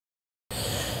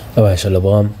Alright,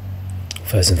 Shalom.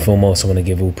 First and foremost, I want to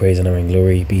give all praise and honor and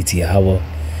glory be to Yahweh,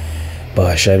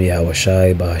 Bahashem Yahweh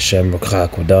Shai, Bahashem Rakha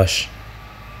Kodash.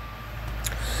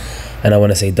 And I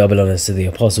want to say double honors to the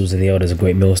apostles and the elders of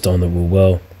Great Millstone that rule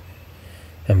well,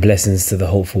 and blessings to the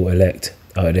hopeful elect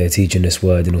out there teaching this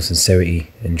word in all sincerity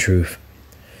and truth,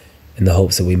 in the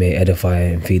hopes that we may edify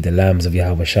and feed the lambs of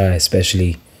Yahweh Shai,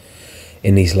 especially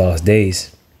in these last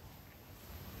days.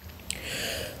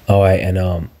 Alright,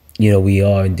 and we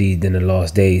are indeed in the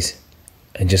last days.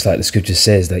 And just like the scripture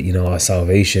says that, our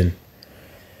salvation,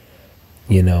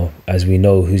 as we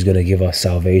know who's going to give us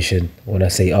salvation. When I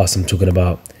say us, I'm talking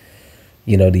about,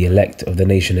 the elect of the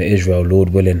nation of Israel,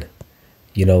 Lord willing.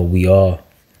 We are,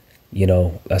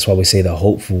 that's why we say the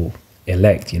hopeful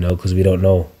elect, because we don't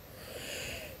know,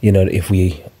 if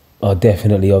we are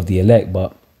definitely of the elect,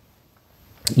 but,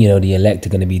 the elect are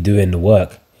going to be doing the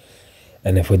work.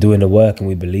 And if we're doing the work and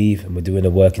we believe and we're doing the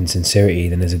work in sincerity,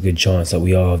 then there's a good chance that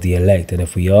we are of the elect. And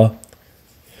if we are,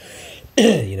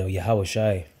 Yahweh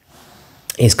Shai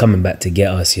is coming back to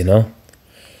get us, and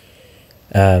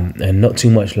not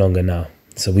too much longer now.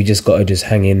 So we just got to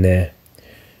hang in there,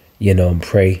 and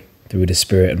pray through the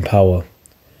spirit and power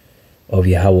of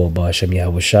Yahweh, Ba'ashem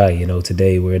Yahweh Shai.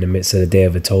 Today we're in the midst of the Day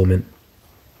of Atonement.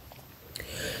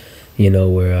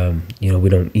 Where, we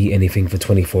don't eat anything for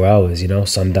 24 hours,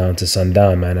 sundown to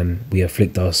sundown, man, and we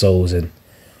afflict our souls, and,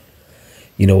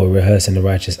 we're rehearsing the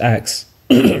righteous acts,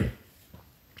 even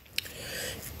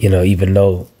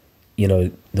though,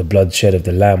 the bloodshed of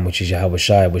the Lamb, which is Yahweh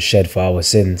Shai, was shed for our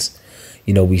sins,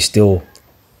 we still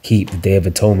keep the Day of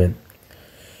Atonement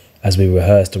as we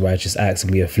rehearse the righteous acts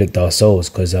and we afflict our souls,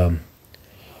 because, the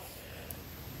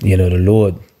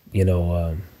Lord,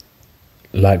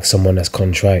 like someone that's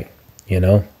contrite.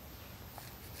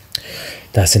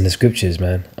 That's in the scriptures,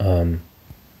 man.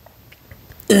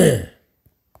 Let's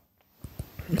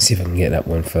see if I can get that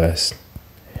one first.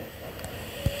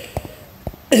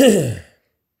 This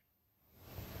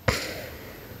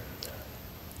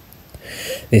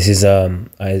is Psalm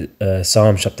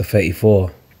chapter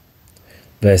 34,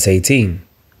 verse 18.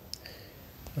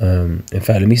 In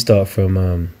fact, let me start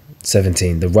from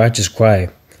 17. The righteous cry,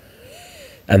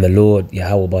 and the Lord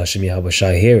Yahweh Ba'ashem Yahweh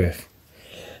Shai heareth.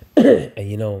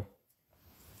 And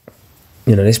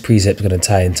this precept is going to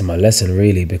tie into my lesson,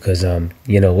 really, because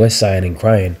we're sighing and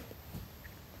crying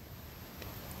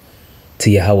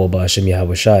to Yahweh Ba'ashem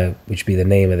Yahweh Shai, which be the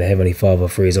name of the Heavenly Father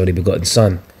for His only begotten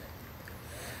Son,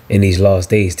 in these last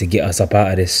days, to get us up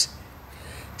out of this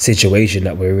situation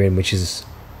that we're in, which is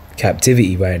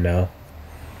captivity right now,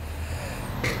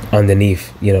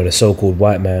 underneath the so-called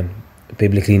white man,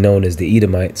 biblically known as the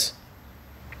Edomites.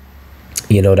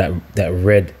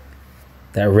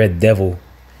 That red devil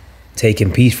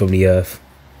taking peace from the earth,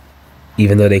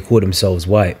 even though they call themselves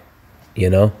white.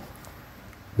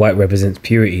 White represents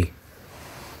purity,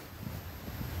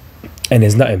 and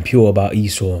there's nothing pure about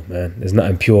Esau, man. There's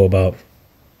nothing pure about,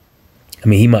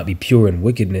 he might be pure in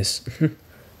wickedness,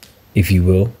 if you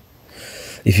will,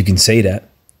 if you can say that,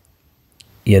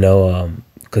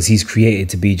 because he's created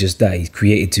to be just that. He's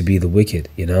created to be the wicked,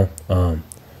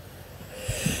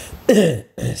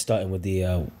 starting with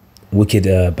the wicked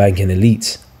banking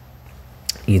elites.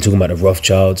 You're talking about the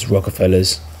Rothschilds,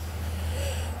 Rockefellers,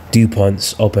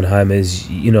 DuPonts, Oppenheimers,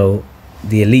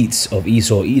 the elites of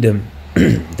Esau, Edom.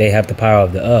 They have the power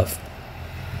of the earth.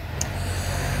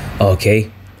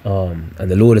 Okay. And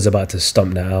the Lord is about to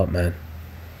stomp that out, man.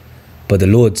 But the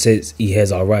Lord says He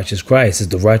hears our righteous cry. It says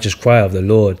the righteous cry of the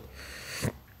Lord.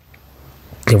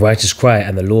 The righteous cry,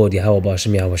 and the Lord Yahweh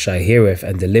Ba'ashem Yahweh Shai heareth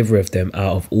and delivereth them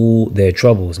out of all their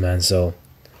troubles, man. So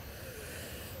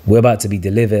we're about to be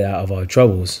delivered out of our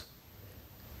troubles,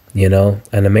 and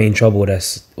the main trouble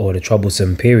or the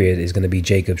troublesome period is going to be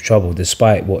Jacob's trouble.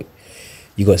 Despite what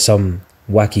you got, some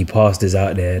wacky pastors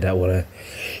out there that want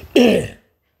to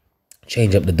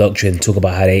change up the doctrine, talk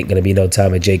about how there ain't going to be no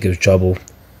time of Jacob's trouble,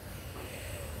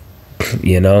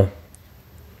 you've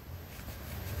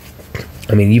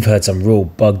heard some real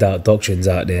bugged out doctrines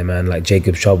out there, man. Like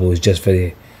Jacob's trouble is just for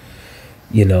the,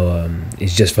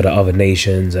 it's just for the other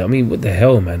nations. What the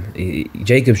hell, man?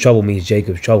 Jacob's trouble means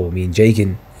Jacob's trouble.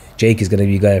 Jake is going to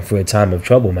be going through a time of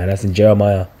trouble, man. That's in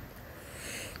Jeremiah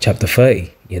chapter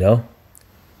 30,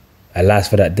 Alas,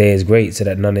 for that day is great, so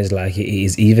that none is like it. It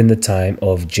is even the time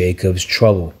of Jacob's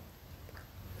trouble.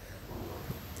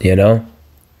 And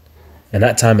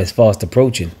that time is fast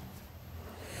approaching.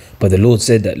 But the Lord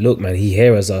said that, look, man, He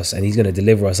hears us and He's going to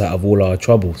deliver us out of all our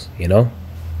troubles, It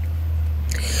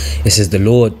says the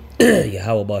Lord,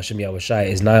 Yahweh Ba'ashem Yahweh Shai,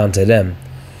 is nigh unto them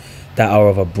that are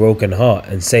of a broken heart,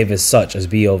 and saveth such as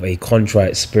be of a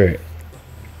contrite spirit.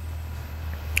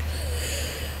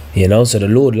 You know, so the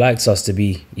Lord likes us to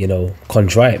be, you know,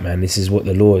 contrite, man. This is what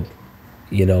the Lord,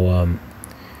 you know,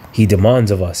 he demands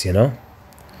of us, you know.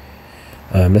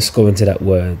 Let's go into that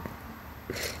word.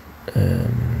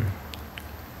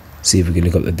 See if we can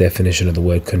look up the definition of the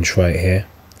word contrite here.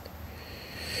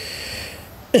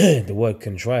 The word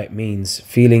contrite means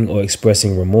feeling or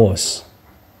expressing remorse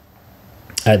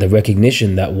at the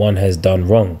recognition that one has done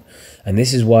wrong. And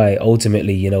this is why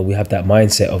ultimately, you know, we have that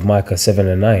mindset of Micah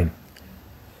 7:9.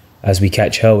 As we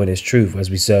catch hell in his truth, as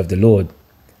we serve the Lord,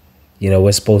 you know,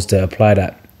 we're supposed to apply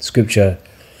that scripture,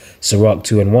 Sirach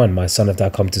 2:1. My son, if thou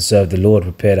come to serve the Lord,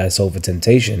 prepare thy soul for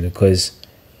temptation. Because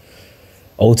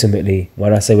ultimately,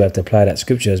 when I say we have to apply that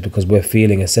scripture, is because we're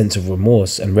feeling a sense of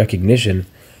remorse and recognition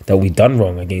that we've done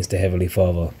wrong against the Heavenly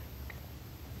Father.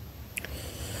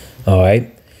 All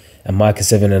right. And Micah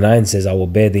 7:9 says, I will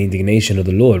bear the indignation of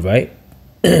the Lord, right?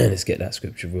 Let's get that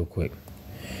scripture real quick.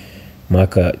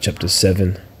 Micah chapter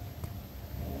 7.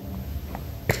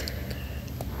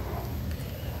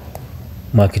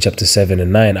 Micah chapter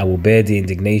 7:9. I will bear the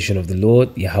indignation of the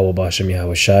Lord, Yahweh Bashem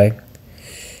Yahweh Shai,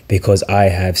 because I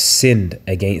have sinned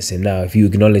against him. Now, if you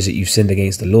acknowledge that you've sinned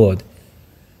against the Lord,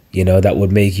 you know, that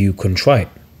would make you contrite,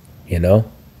 you know.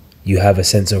 You have a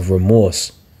sense of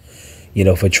remorse, you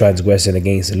know, for transgressing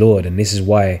against the Lord. And this is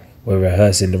why we're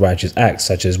rehearsing the righteous acts,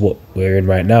 such as what we're in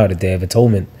right now, the Day of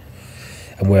Atonement.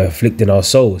 And we're afflicting our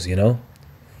souls, you know,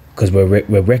 because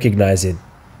we're recognizing,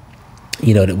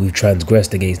 you know, that we've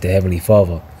transgressed against the Heavenly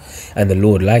Father. And the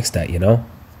Lord likes that, you know.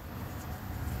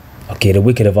 Okay, the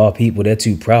wicked of our people, they're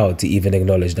too proud to even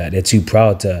acknowledge that. They're too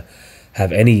proud to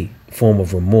have any form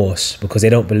of remorse because they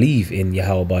don't believe in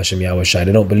Yahweh Bashem Yahweh Shai.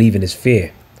 They don't believe in his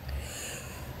fear.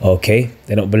 Okay,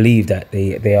 they don't believe that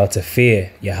they are to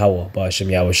fear Yahweh Bashem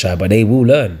Yahweh Shai, but they will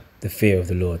learn the fear of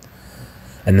the Lord.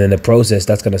 And then the process,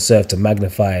 that's going to serve to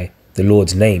magnify the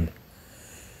Lord's name.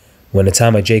 When the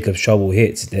time of Jacob's trouble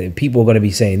hits, people are going to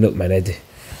be saying, look, man,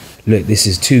 look, this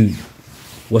is too,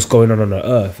 what's going on the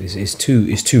earth is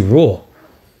too raw.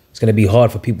 It's going to be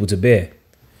hard for people to bear.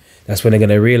 That's when they're going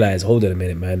to realize, hold on a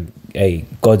minute, man. Hey,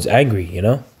 God's angry, you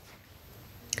know?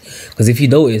 Because if you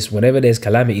notice, whenever there's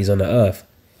calamities on the earth,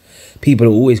 people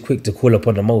are always quick to call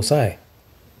upon the Most High.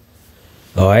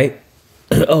 All right?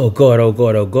 Oh God, oh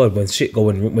God, oh God, when shit's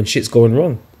going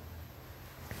wrong.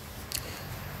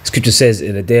 Scripture says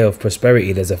in a day of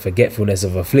prosperity, there's a forgetfulness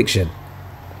of affliction.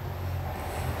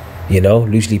 You know,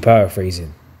 loosely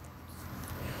paraphrasing.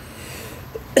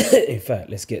 In fact,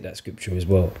 let's get that scripture as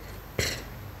well.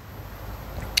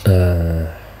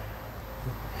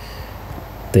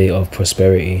 Day of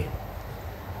prosperity.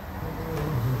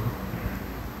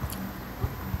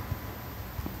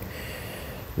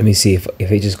 Let me see if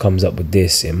it just comes up with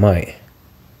this. It might.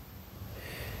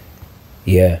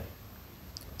 Yeah.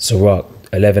 Sirach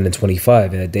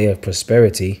 11:25. In a day of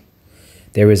prosperity,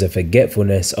 there is a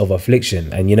forgetfulness of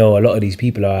affliction. And you know, a lot of these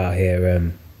people are out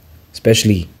here,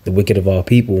 especially the wicked of our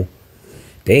people,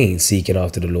 they ain't seeking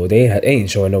after the Lord. They ain't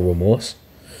showing no remorse.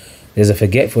 There's a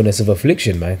forgetfulness of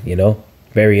affliction, man, you know,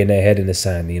 burying their head in the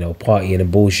sand, you know, partying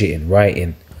and bullshitting,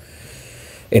 writing,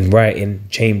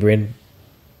 chambering,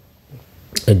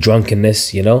 and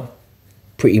drunkenness, you know,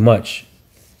 pretty much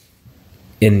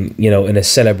in a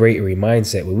celebratory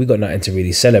mindset where we got nothing to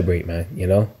really celebrate, man, you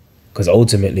know, because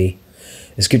ultimately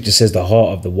the scripture says the heart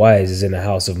of the wise is in the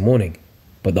house of mourning,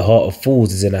 but the heart of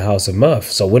fools is in the house of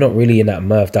mirth. So we're not really in that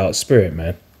mirthed out spirit,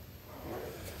 man.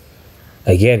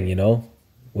 Again, you know,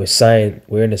 we're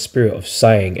in the spirit of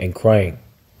sighing and crying.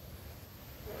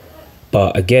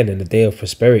 But again, in the day of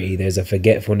prosperity, there's a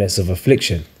forgetfulness of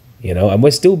affliction, you know, and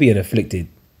we're still being afflicted,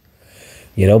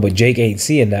 you know, but Jake ain't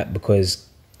seeing that because,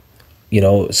 you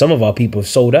know, some of our people have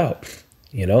sold out,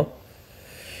 you know,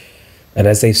 and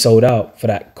as they've sold out for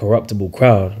that corruptible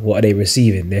crown, what are they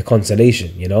receiving? Their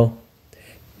consolation, you know,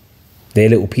 their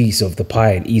little piece of the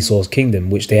pie in Esau's kingdom,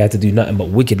 which they had to do nothing but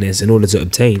wickedness in order to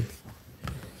obtain.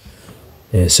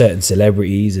 Certain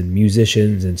celebrities and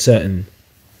musicians and certain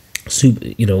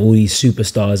all these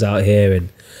superstars out here, and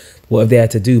what have they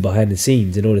had to do behind the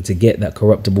scenes in order to get that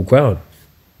corruptible crown?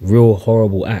 Real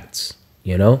horrible acts,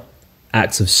 you know,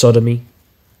 acts of sodomy,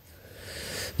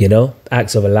 you know,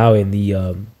 acts of allowing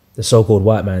the so-called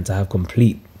white man to have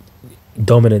complete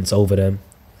dominance over them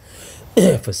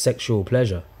for sexual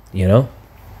pleasure, you know.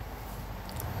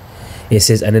 It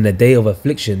says, and in a day of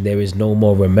affliction, there is no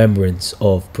more remembrance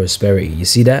of prosperity. You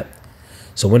see that?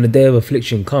 So when the day of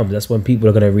affliction comes, that's when people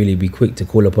are going to really be quick to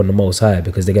call upon the Most High,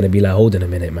 because they're going to be like, hold on a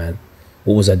minute, man.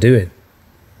 What was I doing?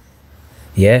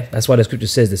 Yeah, that's why the scripture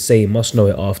says the same must know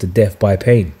it after death by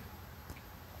pain.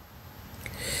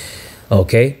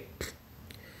 Okay.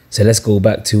 So let's go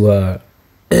back to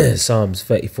Psalms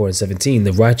 34:17,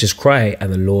 the righteous cry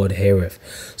and the Lord heareth.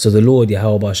 So the Lord,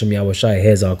 Yahweh Bashem Yahweh Shai,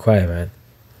 hears our cry, man.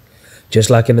 Just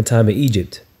like in the time of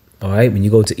Egypt. All right, when you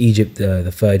go to Egypt,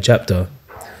 the 3rd chapter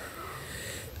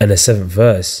and the 7th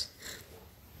verse,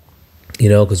 you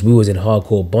know, because we was in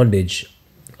hardcore bondage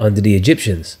under the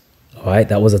Egyptians. All right,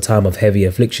 that was a time of heavy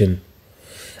affliction.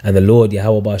 And the Lord,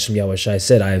 Yahweh Bashem Yahweh Shai,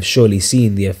 said, I have surely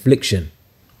seen the affliction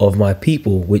of my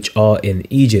people which are in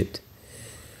Egypt.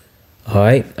 All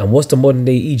right, and what's the modern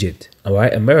day Egypt? All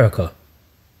right, America.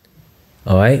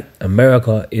 All right,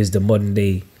 America is the modern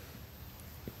day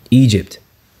Egypt.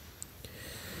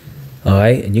 All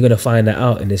right, and you're gonna find that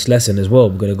out in this lesson as well.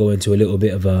 We're gonna go into a little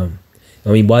bit of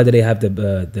why do they have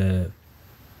the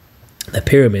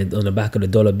pyramid on the back of the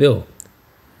dollar bill?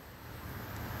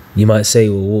 You might say,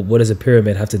 well, what does a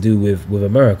pyramid have to do with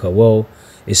America? Well,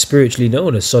 it's spiritually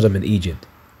known as Sodom and Egypt.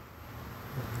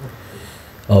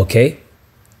 Okay,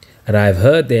 and I've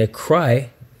heard their cry.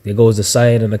 There goes the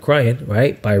sighing and the crying,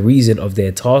 right? By reason of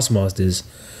their taskmasters,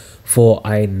 for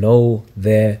I know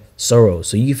their sorrow.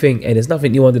 So you think, and there's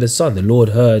nothing new under the sun. The Lord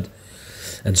heard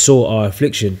and saw our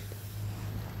affliction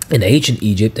in ancient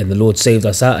Egypt, and the Lord saved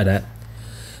us out of that.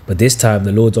 But this time,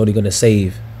 the Lord's only going to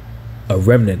save a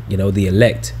remnant, you know, the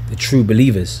elect, the true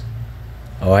believers,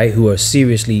 all right, who are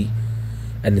seriously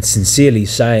and sincerely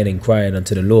sighing and crying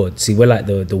unto the Lord. See, we're like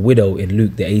the widow in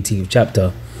Luke, the 18th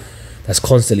chapter, that's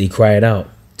constantly crying out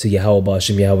to Yahweh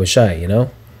Bashem Yahweh Shai, you know.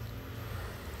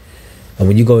 And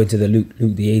when you go into the Luke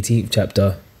the 18th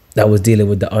chapter, that was dealing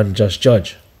with the unjust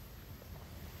judge,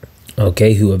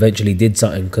 okay, who eventually did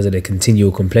something because of the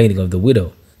continual complaining of the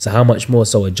widow. So how much more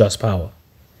so a just power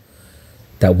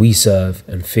that we serve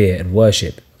and fear and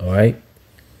worship, all right?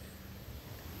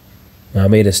 Now, I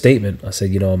made a statement. I said,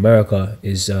 you know, America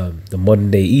is the modern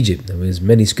day Egypt. There's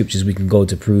many scriptures we can go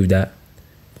to prove that.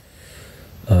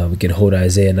 We can hold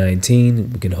Isaiah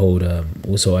 19. We can hold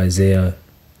also Isaiah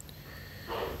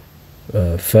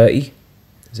 30.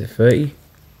 Is it 30?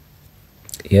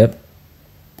 Yep.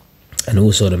 And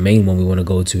also the main one we want to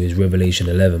go to is Revelation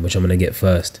 11, which I'm going to get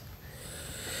first.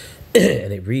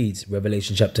 And it reads,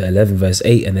 Revelation chapter 11 verse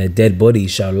 8, and their dead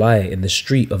bodies shall lie in the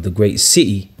street of the great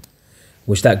city,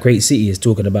 which that great city is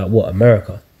talking about what?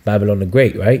 America, Babylon the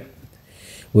Great, right?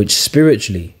 Which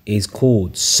spiritually is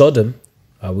called Sodom.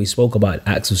 We spoke about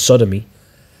acts of sodomy.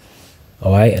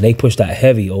 All right, and they push that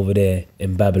heavy over there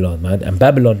in Babylon, man. And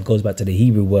Babylon goes back to the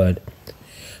Hebrew word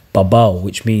Babel,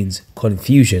 which means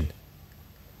confusion.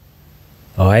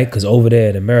 All right, because over there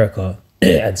in America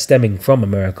and stemming from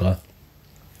America,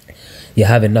 you're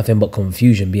having nothing but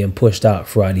confusion being pushed out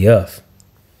throughout the earth.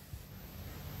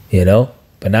 You know,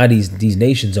 but now these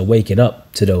nations are waking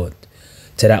up to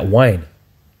that wine,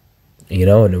 you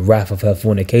know, and the wrath of her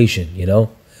fornication, you know,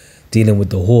 dealing with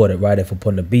the whore that rideth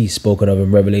upon the beast, spoken of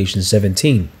in Revelation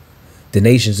 17. The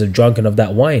nations are drunken of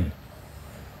that wine.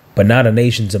 But now the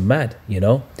nations are mad, you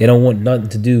know. They don't want nothing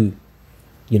to do,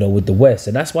 you know, with the West.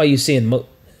 And that's why you're seeing a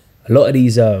lot of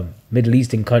these Middle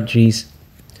Eastern countries,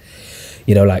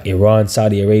 you know, like Iran,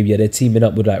 Saudi Arabia, they're teaming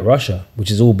up with like Russia, which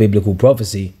is all biblical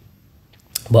prophecy.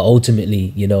 But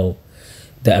ultimately, you know,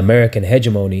 the American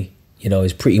hegemony, you know,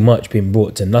 is pretty much been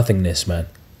brought to nothingness, man.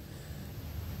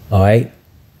 All right.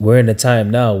 We're in a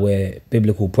time now where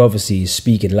biblical prophecy is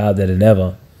speaking louder than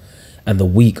ever, and the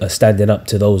weak are standing up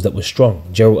to those that were strong.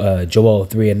 Joel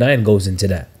 3 and 9 goes into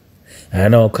that. And I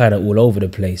know I'm kind of all over the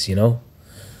place, you know,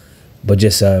 but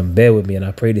just bear with me, and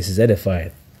I pray this is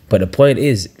edifying. But the point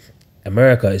is,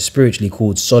 America is spiritually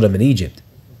called Sodom and Egypt.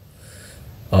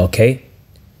 Okay.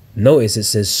 Notice it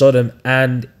says Sodom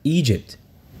and Egypt.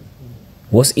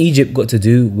 What's Egypt got to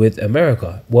do with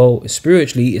America? Well,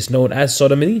 spiritually, it's known as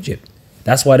Sodom and Egypt.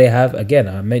 That's why they have, again,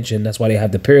 I mentioned, that's why they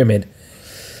have the pyramid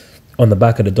on the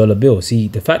back of the dollar bill. See,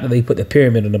 the fact that they put the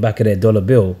pyramid on the back of their dollar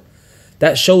bill,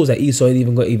 that shows that Esau ain't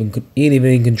even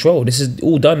in control. This is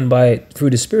all done through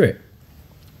the Spirit.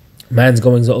 Man's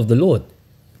goings out of the Lord.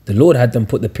 The Lord had them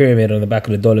put the pyramid on the back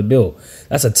of the dollar bill.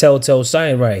 That's a telltale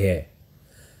sign right here.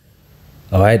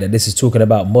 All right, that this is talking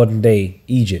about modern day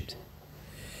Egypt.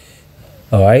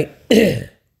 All right.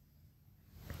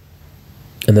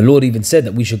 And the Lord even said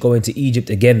that we should go into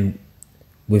Egypt again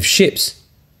with ships,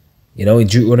 you know, in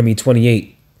Deuteronomy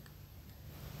 28,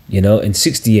 you know, and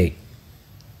 68.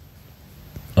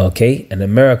 Okay. And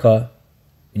America,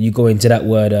 when you go into that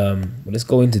word, well, let's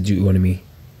go into Deuteronomy.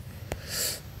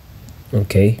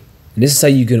 Okay. And this is how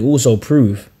you can also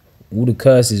prove all the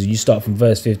curses. You start from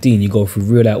verse 15, you go through,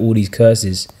 reel out all these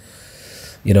curses.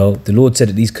 You know, the Lord said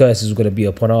that these curses are going to be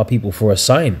upon our people for a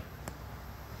sign.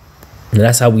 And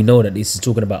that's how we know that this is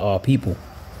talking about our people.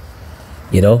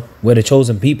 You know, we're the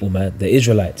chosen people, man, the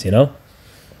Israelites, you know.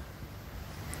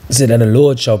 It said, and the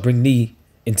Lord shall bring thee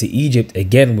into Egypt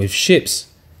again with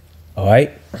ships. All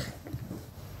right.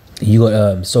 You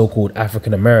got so-called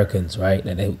African Americans, right?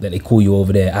 That they call you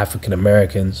over there, African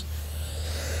Americans.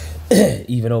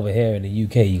 Even over here in the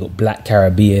UK, you got Black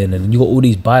Caribbean, and you got all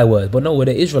these bywords. But no, we're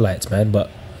the Israelites, man.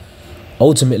 But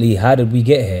ultimately, how did we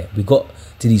get here? We got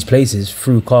to these places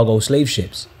through cargo slave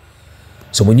ships.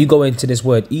 So when you go into this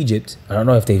word Egypt, I don't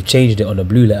know if they've changed it on the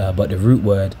blue letter, but the root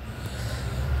word,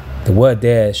 the word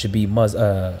there should be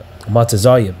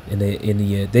Matazayim in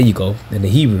the there you go, in the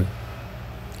Hebrew.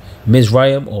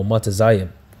 Mizraim or Matazayim.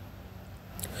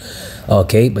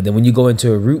 Okay, but then when you go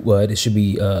into a root word, it should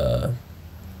be the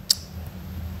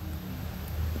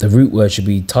root word should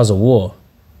be Tazawar.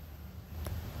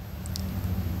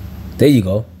 There you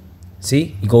go.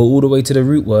 See, you go all the way to the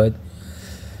root word.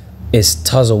 It's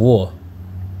Tazawar.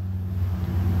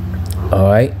 All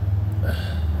right,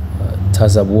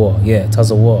 Tazawar. Yeah,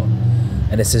 Tazawar,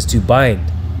 and it says to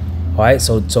bind. All right,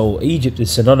 so Egypt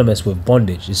is synonymous with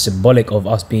bondage. It's symbolic of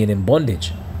us being in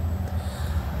bondage.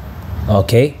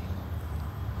 Okay,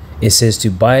 it says to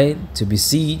bind, to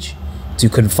besiege, to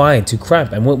confine, to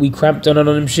cramp. And when we cramped in on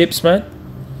them ships, man.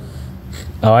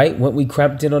 All right, when we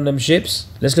cramped in on them ships,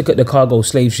 let's look at the cargo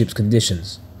slave ships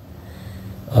conditions.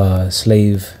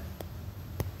 Slave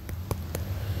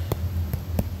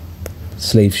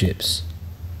ships.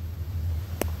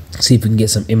 See if we can get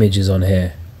some images on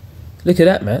here. Look at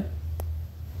that, man.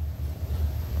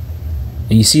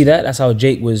 And you see that? That's how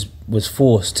Jake was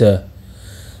forced to,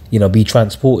 be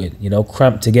transported.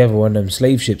 Cramped together on them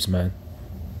slave ships, man.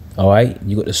 All right,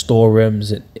 you got the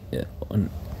storerooms.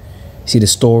 See the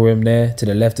storeroom there to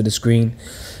the left of the screen,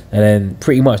 and then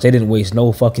pretty much they didn't waste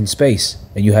no fucking space.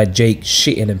 And you had Jake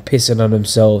shitting and pissing on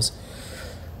themselves,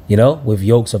 with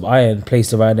yokes of iron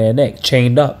placed around their neck,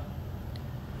 chained up.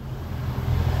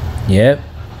 Yeah.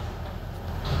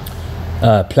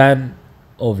 Plan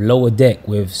of lower deck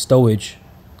with stowage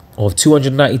of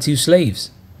 292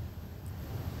 slaves.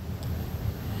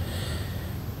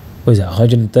 What is that?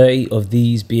 130 of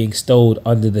these being stowed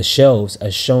under the shelves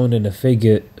as shown in the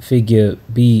figure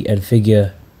B and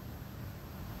figure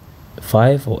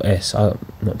 5 or S. I'm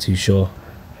not too sure.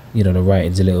 The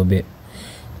writing's a little bit.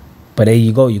 But there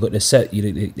you go. You got the set.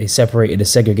 They separated and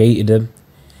segregated them.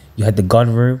 You had the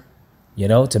gun room,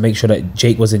 to make sure that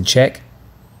Jake was in check,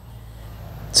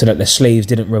 so that the slaves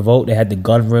didn't revolt. They had the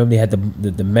gun room. They had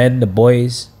the men, the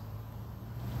boys.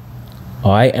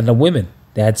 All right, and the women.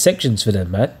 They had sections for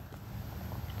them, man.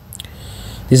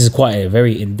 This is quite a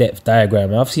very in-depth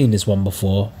diagram. I've seen this one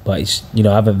before, but it's, I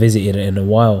haven't visited it in a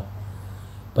while.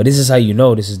 But this is how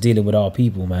this is dealing with our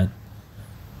people, man.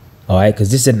 All right, because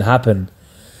this didn't happen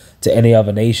to any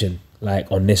other nation,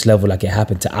 like on this level, like it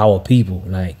happened to our people.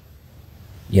 Like,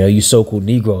 you so-called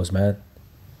Negroes, man.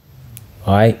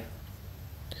 All right.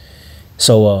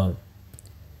 So,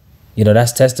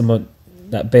 that's testament.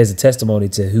 That bears a testimony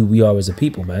to who we are as a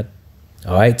people, man.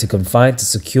 All right, to confine, to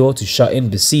secure, to shut in,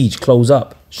 besiege, close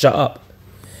up, shut up,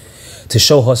 to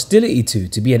show hostility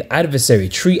to be an adversary,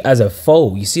 treat as a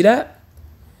foe. You see that?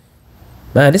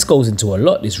 Man, this goes into a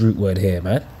lot, this root word here,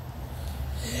 man.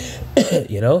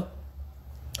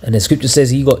 And the scripture says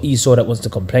he got Esau that wants to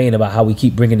complain about how we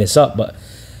keep bringing this up. But,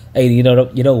 hey, you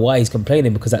know why he's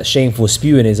complaining? Because that shameful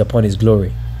spewing is upon his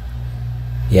glory.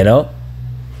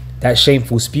 That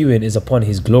shameful spewing is upon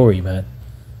his glory, man.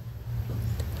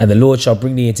 And the Lord shall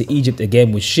bring thee into Egypt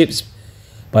again with ships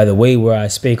by the way where I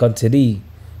spake unto thee.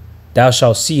 Thou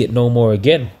shalt see it no more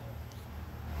again.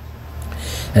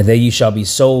 And there you shall be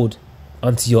sold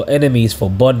unto your enemies for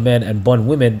bondmen and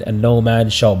bondwomen, and no man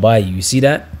shall buy you. You see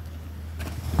that?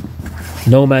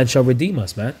 No man shall redeem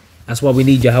us, man. That's why we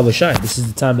need Yahweh Shai. This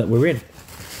is the time that we're in.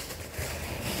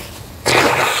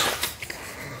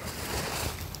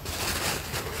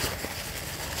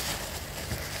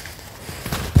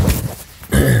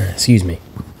 Excuse me.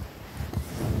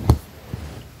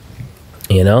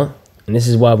 And this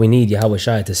is why we need Yahweh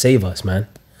Shai to save us, man.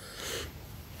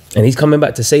 And he's coming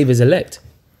back to save his elect.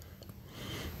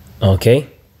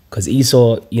 Okay? Because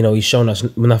Esau, he's shown us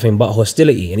nothing but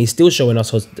hostility. And he's still showing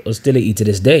us hostility to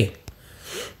this day.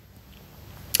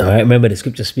 All right? Remember, the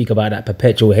scriptures speak about that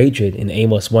perpetual hatred in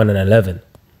Amos 1 and 11.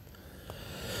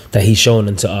 That he's shown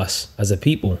unto us as a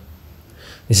people.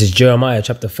 This is Jeremiah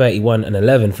chapter 31 and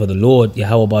 11. For the Lord,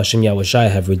 Yahweh Ba'ashem Yahweh Shai,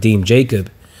 have redeemed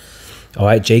Jacob. All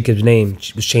right? Jacob's name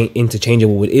was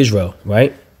interchangeable with Israel,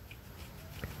 right?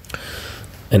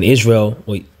 And Israel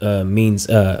means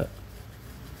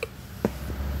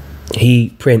he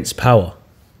prince power.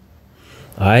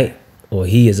 All right? Or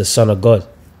he is a son of God.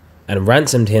 And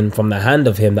ransomed him from the hand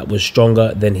of him that was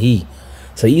stronger than he.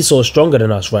 So Esau's stronger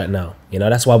than us right now. You know,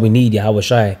 that's why we need Yahweh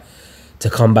Shai to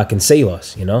come back and save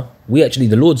us. You know,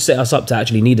 the Lord set us up to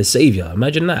actually need a savior.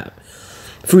 Imagine that.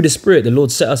 Through the Spirit, the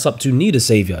Lord set us up to need a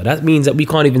savior. That means that we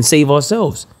can't even save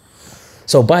ourselves.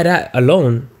 So by that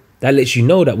alone, that lets you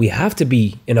know that we have to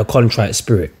be in a contrite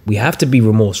spirit. We have to be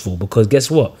remorseful, because guess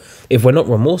what? If we're not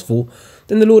remorseful,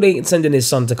 then the Lord ain't sending his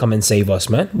son to come and save us,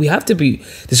 man. We have to be.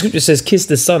 The scripture says, kiss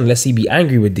the son lest he be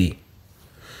angry with thee.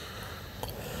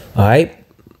 All right.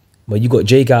 But you got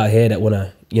Jake out here that want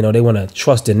to, you know, they want to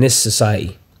trust in this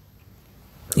society.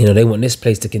 You know, they want this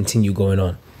place to continue going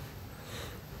on.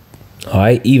 All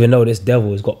right. Even though this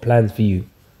devil has got plans for you.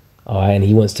 All right. And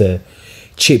he wants to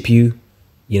chip you.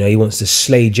 You know, he wants to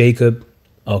slay Jacob.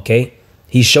 Okay.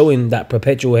 He's showing that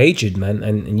perpetual hatred, man.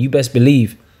 And you best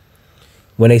believe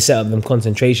when they set up them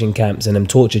concentration camps and them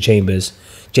torture chambers,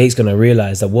 Jake's going to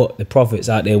realize that what the prophets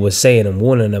out there was saying and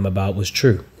warning them about was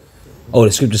true. Oh,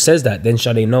 the scripture says that. Then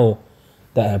shall they know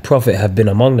that a prophet have been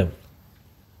among them.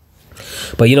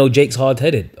 But, you know, Jake's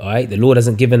hard-headed. All right. The Lord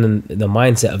hasn't given them the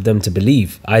mindset of them to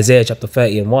believe. Isaiah chapter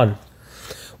 30:1.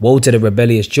 Woe to the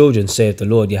rebellious children, saith the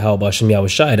Lord, Yahweh Bashem Yahweh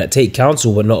Shai, that take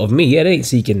counsel, but not of me. Yeah, they ain't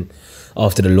seeking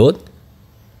after the Lord.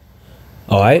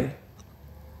 All right.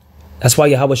 That's why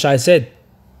Yahweh Shai said,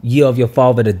 ye of your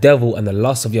father the devil, and the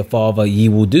lust of your father ye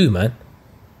will do, man.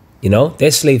 You know, they're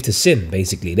slave to sin,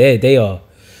 basically.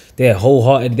 They're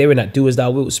wholehearted. They're in that do as thou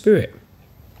wilt spirit.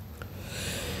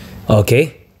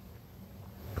 Okay.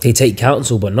 They take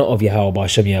counsel, but not of Yahweh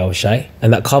Bashem Yahweh Shai,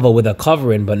 and that cover with a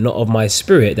covering, but not of my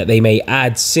spirit, that they may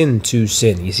add sin to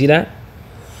sin. You see that?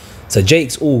 So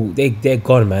Jake's all, they're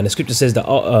gone, man. The scripture says the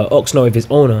ox knoweth his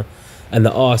owner, and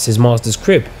the ass his master's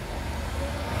crib.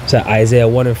 So Isaiah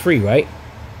 1:3, right?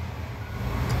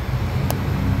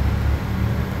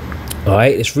 All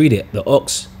right, let's read it. The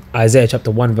ox, Isaiah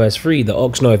chapter 1:3, the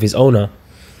ox knoweth his owner,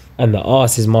 and the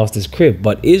ass his master's crib.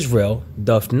 But Israel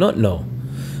doth not know.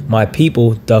 My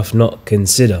people doth not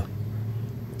consider.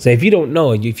 So if you don't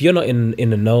know, if you're not in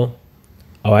the know,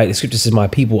 all right, the scripture says my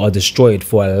people are destroyed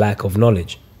for a lack of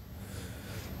knowledge.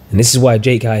 And this is why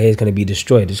Jake out here is going to be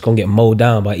destroyed. It's going to get mowed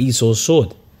down by Esau's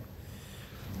sword.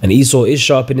 And Esau is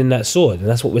sharpening that sword. And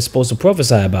that's what we're supposed to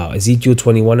prophesy about. Ezekiel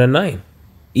 21:9.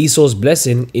 Esau's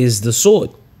blessing is the sword.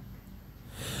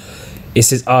 It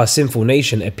says, our sinful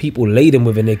nation, a people laden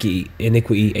with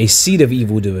iniquity, a seed of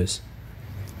evildoers.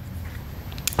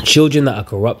 Children that are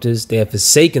corrupters, they have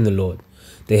forsaken the Lord.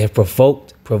 They have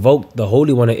provoked the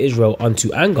Holy One of Israel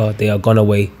unto anger. They are gone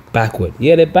away backward.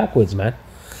 Yeah, they're backwards, man.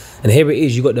 And here it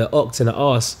is. You got the ox and the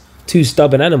ass, two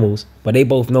stubborn animals, but they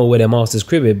both know where their master's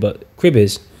crib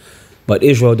is. But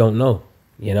Israel don't know,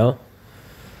 you know.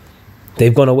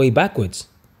 They've gone away backwards.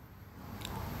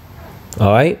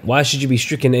 All right. Why should you be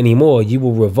stricken anymore? You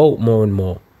will revolt more and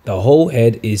more. The whole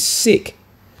head is sick,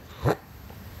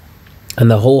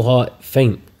 and the whole heart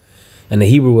faint. And the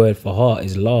Hebrew word for heart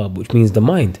is lab, which means the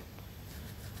mind.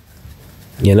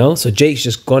 You know, so Jake's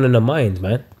just gone in the mind,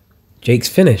 man. Jake's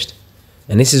finished.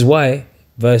 And this is why,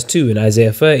 verse 2 in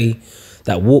Isaiah 30,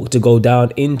 that walk to go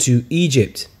down into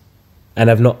Egypt, and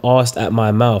have not asked at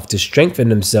my mouth, to strengthen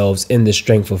themselves in the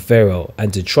strength of Pharaoh,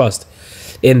 and to trust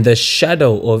in the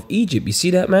shadow of Egypt. You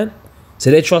see that, man?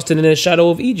 So they're trusting in the shadow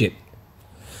of Egypt.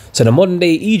 So the modern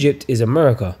day Egypt is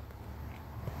America.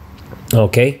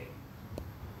 Okay.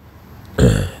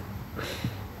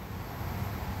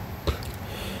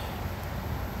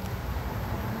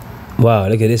 Wow,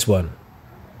 look at this one.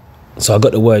 So I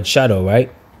got the word shadow,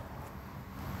 right?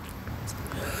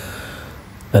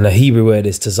 And the Hebrew word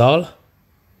is tazal.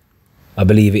 I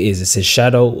believe it is. It says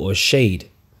shadow or shade.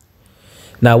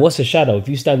 Now, what's a shadow? If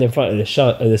you stand in front of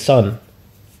the sun,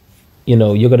 you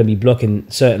know, you're going to be blocking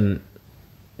certain,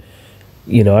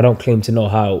 you know, I don't claim to know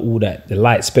how all that, the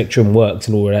light spectrum works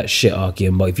and all of that shit,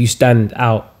 Archean. But if you stand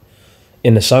out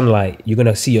in the sunlight, you're going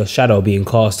to see your shadow being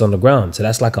cast on the ground. So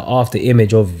that's like an after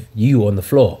image of you on the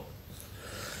floor,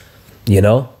 you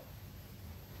know,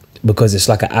 because it's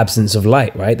like an absence of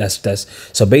light, right? That's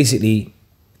so basically,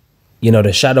 you know,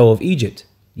 the shadow of Egypt,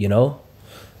 you know,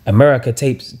 America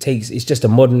takes it's just a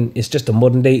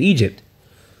modern day Egypt.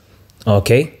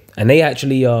 Okay. And they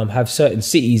actually have certain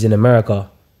cities in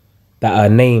America that are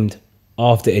named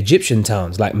after Egyptian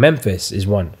towns, like Memphis is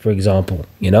one, for example,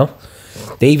 you know.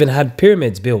 They even had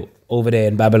pyramids built over there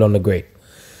in Babylon the Great.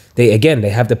 They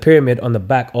have the pyramid on the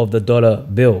back of the dollar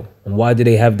bill. And why do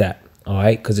they have that? All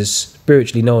right, because it's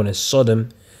spiritually known as Sodom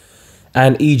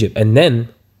and Egypt. And then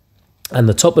on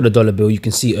the top of the dollar bill, you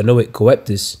can see Anoit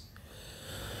Coeptus.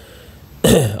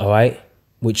 All right,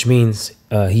 which means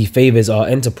he favors our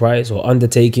enterprise or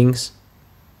undertakings,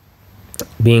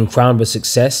 being crowned with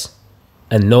success.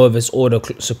 and Novus Order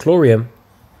Seclorum,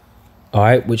 all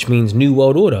right, which means New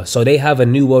World Order. So they have a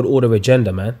New World Order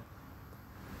agenda, man.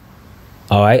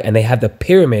 All right, and they have the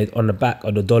pyramid on the back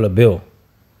of the dollar bill.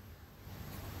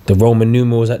 The Roman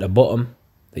numerals at the bottom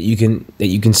that you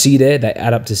can see there that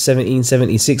add up to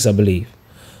 1776, I believe,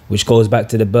 which goes back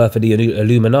to the birth of the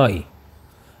Illuminati.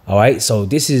 All right, so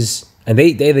this is, and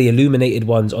they're the illuminated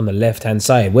ones on the left hand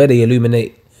side. We're the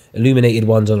illuminated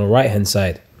ones on the right hand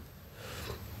side.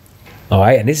 All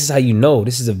right, and this is how you know,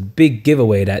 this is a big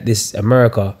giveaway that this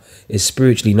America is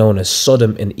spiritually known as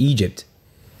Sodom and Egypt.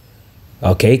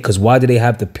 Okay, because why do they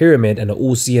have the pyramid and the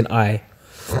all-seeing eye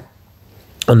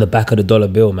on the back of the dollar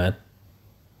bill, man?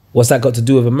 What's that got to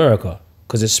do with America?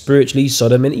 Because it's spiritually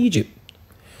Sodom and Egypt.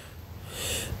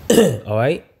 All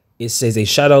right, it says a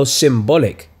shadow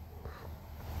symbolic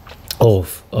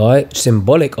of, all right,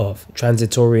 symbolic of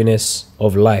transitoriness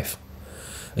of life.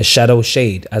 A shadow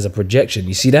shade as a projection.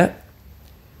 You see that?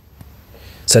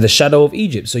 So the shadow of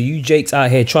Egypt. So you Jakes out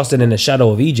here trusting in the shadow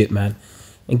of Egypt, man.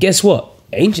 And guess what?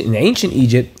 In ancient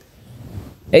Egypt,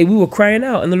 hey, we were crying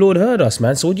out and the Lord heard us,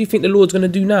 man. So what do you think the Lord's going to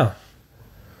do now?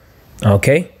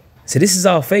 Okay. So this is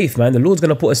our faith, man. The Lord's going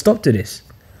to put a stop to this.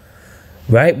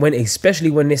 Right? Especially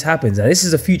when this happens. And this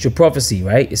is a future prophecy,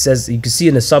 right? It says, you can see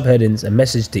in the subheadings, a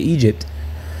message to Egypt.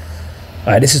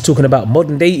 All right, this is talking about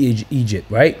modern day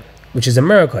Egypt, right? Which is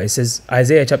America. It says,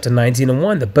 Isaiah chapter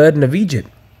 19:1, the burden of Egypt.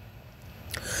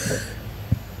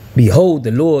 Behold,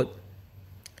 the Lord,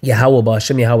 Yahweh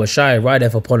Ba'Shem Yahweh Shai,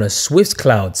 rideth upon a swift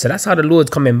cloud. So that's how the Lord's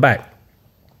coming back.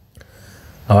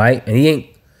 All right. And he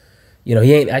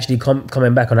ain't actually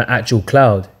coming back on an actual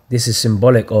cloud. This is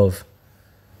symbolic of,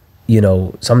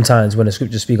 sometimes when the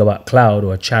scriptures speak about cloud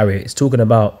or a chariot, it's talking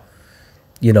about,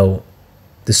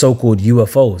 the so-called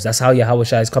UFOs. That's how Yahweh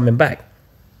Shai is coming back.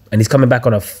 And he's coming back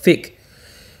on a thick,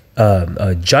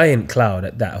 a giant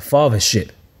cloud, that a father's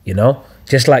ship,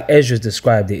 Just like Ezra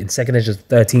described it in 2nd Ezra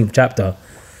 13th chapter.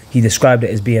 He described it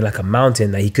as being like a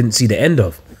mountain that he couldn't see the end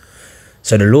of.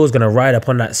 So the Lord's going to ride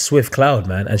upon that swift cloud,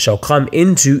 man, and shall come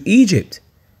into Egypt.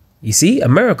 You see,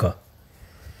 America.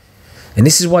 And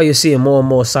this is why you're seeing more and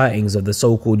more sightings of the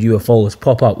so-called UFOs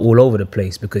pop up all over the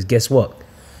place. Because guess what?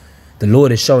 The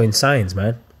Lord is showing signs,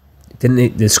 man.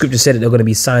 The scripture said that there are going to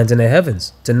be signs in the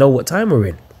heavens to know what time we're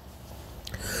in.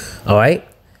 All right?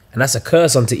 And that's a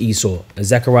curse unto Esau. In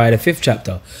Zechariah the 5th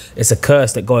chapter. It's a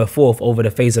curse that goeth forth over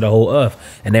the face of the whole earth.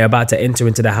 And they're about to enter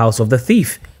into the house of the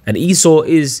thief. And Esau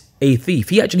is a thief.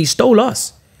 He actually stole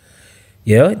us.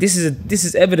 Yeah, this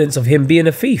is evidence of him being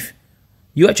a thief.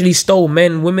 You actually stole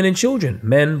men, women, and children.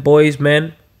 Men, boys,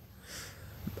 men.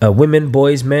 Women,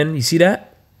 boys, men. You see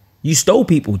that? You stole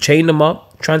people, chained them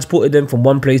up, transported them from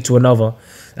one place to another,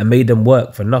 and made them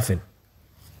work for nothing.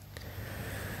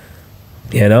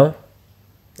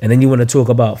 And then you want to talk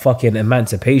about fucking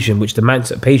emancipation, which the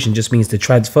emancipation just means to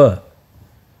transfer.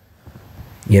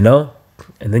 And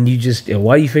then you just,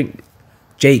 why do you think,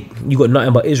 Jake, you got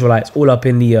nothing but Israelites all up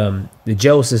in the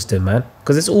jail system, man?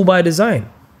 Because it's all by design.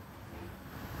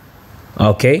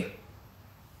 Okay.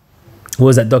 What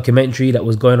was that documentary that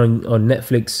was going on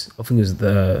Netflix? I think it was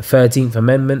the 13th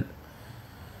Amendment.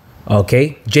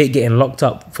 Okay, Jake getting locked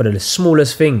up for the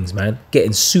smallest things, man.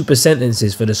 Getting super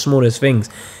sentences for the smallest things.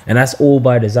 And that's all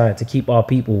by design, to keep our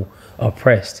people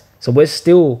oppressed. So we're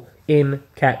still in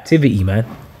captivity, man.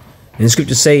 And the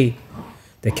scriptures say,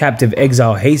 the captive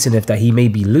exile hasteneth that he may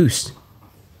be loosed.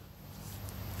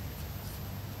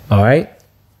 All right.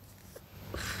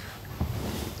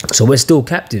 So we're still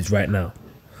captives right now.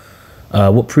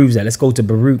 What proves that? Let's go to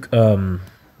Baruch.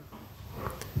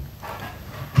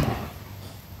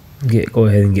 Go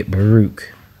ahead and get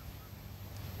Baruch.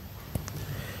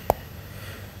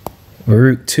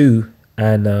 Baruch 2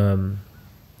 and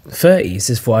 30. It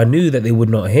says, for I knew that they would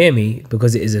not hear me,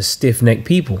 because it is a stiff-necked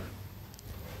people.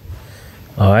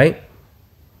 All right.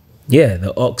 Yeah,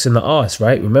 the ox and the ass,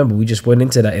 right? Remember, we just went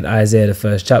into that in Isaiah the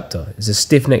 1st chapter. It's a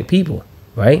stiff-necked people,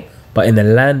 right? But in the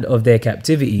land of their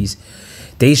captivities,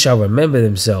 they shall remember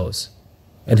themselves.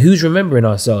 And who's remembering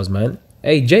ourselves, man?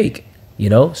 Hey, Jake,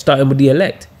 starting with the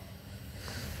elect.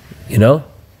 The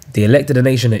elect of the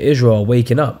nation of Israel are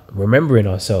waking up, remembering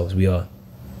ourselves, we are.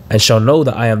 And shall know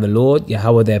that I am the Lord,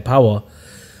 Yahweh their power,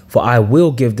 for I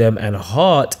will give them an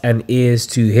heart and ears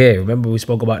to hear. Remember we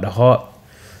spoke about the heart,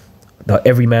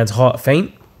 every man's heart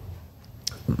faint,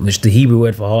 which the Hebrew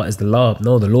word for heart is the love.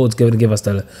 No, the Lord's going to give us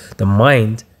the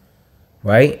mind,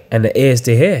 right? And the ears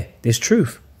to hear this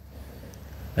truth.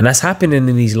 And that's happening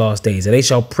in these last days. And they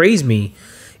shall praise me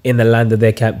in the land of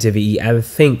their captivity and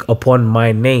think upon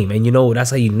my name. And that's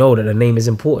how you know that the name is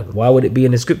important. Why would it be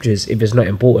in the scriptures if it's not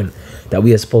important that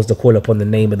we are supposed to call upon the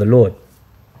name of the Lord?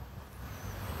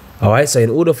 All right. So in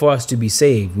order for us to be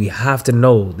saved, we have to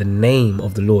know the name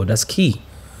of the Lord. That's key.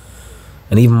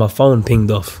 And even my phone pinged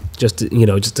off just to,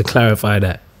 just to clarify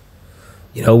that.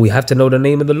 We have to know the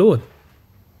name of the Lord.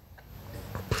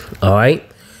 All right.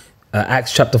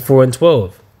 Acts chapter 4 and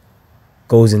 12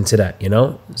 goes into that,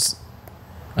 it's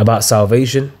about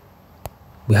salvation.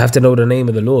 We have to know the name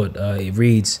of the Lord. It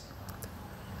reads,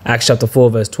 Acts chapter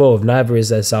 4 verse 12, neither is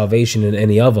there salvation in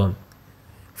any other,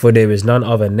 for there is none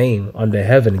other name under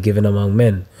heaven given among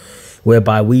men,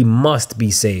 whereby we must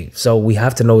be saved. So we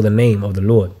have to know the name of the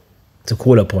Lord to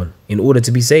call upon in order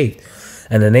to be saved.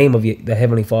 And the name of the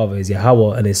Heavenly Father is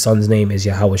Yahweh, and his son's name is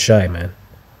Yahweh Shai, man.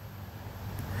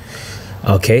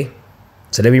 Okay,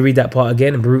 so let me read that part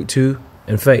again in Baruch 2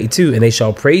 and 32. And they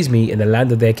shall praise me in the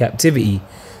land of their captivity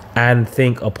and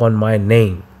think upon my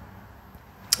name.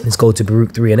 Let's go to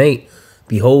Baruch 3 and 8.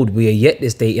 Behold, we are yet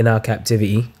this day in our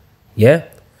captivity,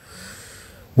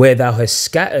 where thou hast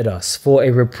scattered us for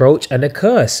a reproach and a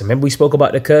curse. Remember we spoke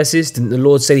about the curses? Didn't the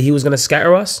Lord say he was going to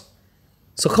scatter us?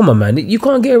 So come on, man, you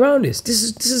can't get around this.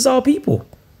 This is our people.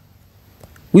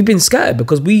 We've been scattered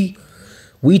because we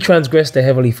transgressed the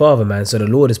Heavenly Father, man. So the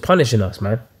Lord is punishing us,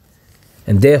 man.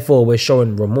 And therefore we're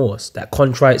showing remorse, that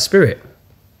contrite spirit.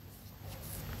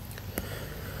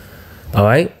 All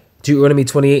right. Deuteronomy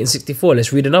 28 and 64.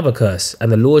 Let's read another curse.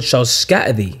 And the Lord shall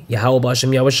scatter thee. Yahweh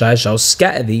B'Hashem Yahweh Shai shall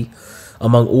scatter thee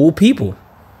among all people.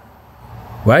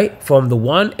 Right? From the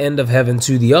one end of heaven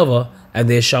to the other. And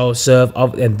there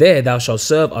thou shalt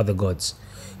serve other gods,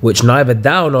 which neither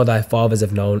thou nor thy fathers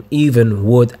have known, even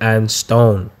wood and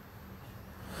stone.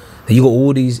 Now you got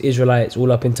all these Israelites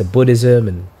all up into Buddhism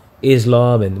and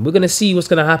Islam, and we're going to see what's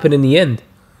going to happen in the end.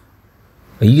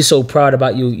 Are you so proud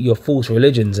about your false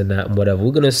religions and that and whatever?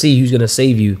 We're going to see who's going to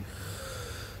save you,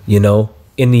 in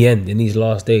the end, in these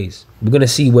last days. We're going to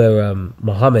see where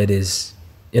Muhammad is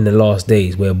in the last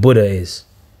days, where Buddha is.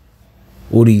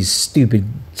 All these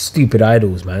stupid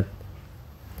idols, man.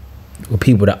 Or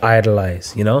people that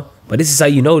idolize, But this is how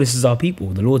you know this is our people.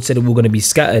 The Lord said that we're going to be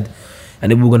scattered and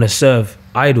that we're going to serve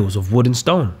idols of wood and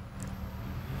stone.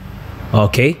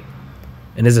 Okay?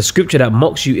 And there's a scripture that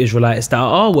mocks you Israelites that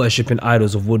are worshipping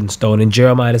idols of wood and stone in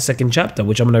Jeremiah the 2nd chapter,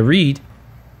 which I'm going to read.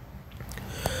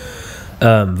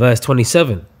 Verse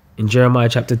 27 in Jeremiah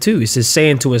chapter 2. It says,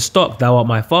 saying to a stock, thou art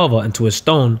my father, and to a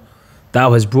stone,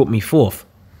 thou hast brought me forth.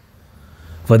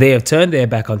 For they have turned their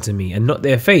back unto me, and not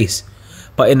their face.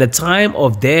 But in the time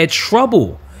of their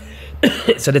trouble.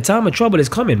 So the time of trouble is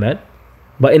coming, man.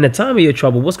 But in the time of your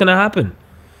trouble, what's going to happen?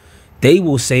 They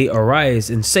will say,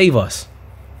 arise and save us.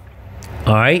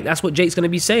 All right. That's what Jake's going to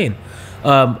be saying.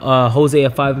 Hosea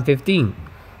 5 and 15.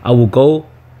 I will go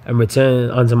and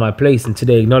return unto my place until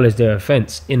they acknowledge their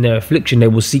offense. In their affliction, they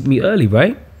will seek me early,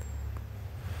 right?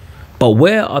 But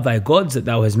where are thy gods that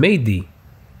thou hast made thee?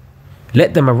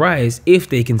 Let them arise if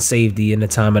they can save thee in the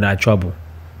time of thy trouble.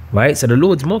 Right? So the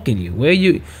Lord's mocking you. Where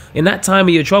you in that time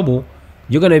of your trouble,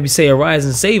 you're going to say, arise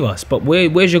and save us. But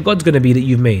where's your God's going to be that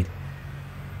you've made?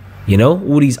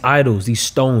 All these idols, these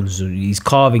stones, these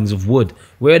carvings of wood.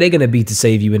 Where are they going to be to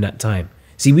save you in that time?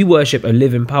 See, we worship a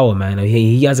living power, man.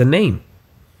 He has a name.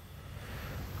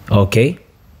 Okay?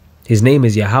 His name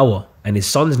is Yahweh. And his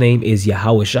son's name is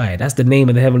Yahweh Shai. That's the name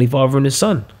of the Heavenly Father and his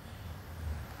son.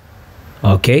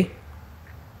 Okay?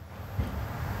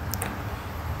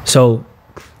 So,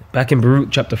 back in Baruch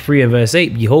chapter 3 and verse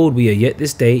 8, behold, we are yet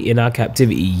this day in our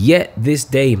captivity. Yet this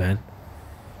day, man.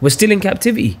 We're still in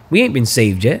captivity. We ain't been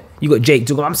saved yet. You got Jake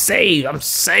talking, I'm saved. I'm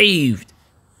saved.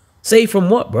 Saved from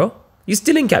what, bro? You're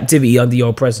still in captivity under your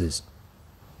oppressors.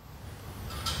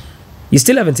 You're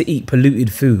still having to eat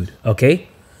polluted food, okay?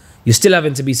 You're still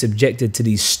having to be subjected to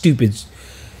these stupid,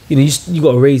 you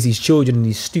got to raise these children in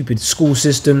these stupid school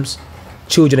systems.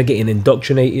 Children are getting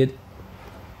indoctrinated.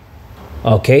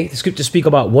 Okay, the scriptures speak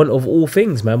about want of all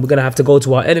things, man. We're going to have to go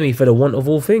to our enemy for the want of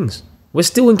all things. We're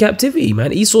still in captivity,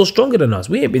 man. Esau's stronger than us.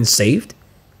 We ain't been saved.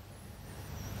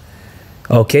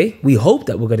 Okay, we hope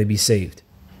that we're going to be saved.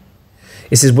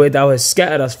 It says, where thou hast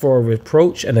scattered us for a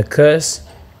reproach and a curse,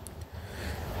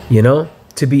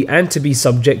 to be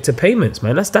subject to payments,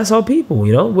 man. That's our people,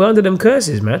 We're under them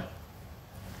curses, man.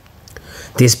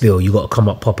 This bill, you got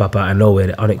to pop up out of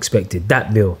nowhere, unexpected.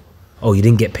 That bill, oh, you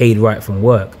didn't get paid right from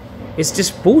work. It's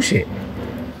just bullshit.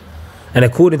 And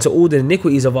according to all the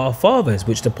iniquities of our fathers,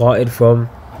 which departed from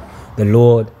the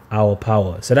Lord our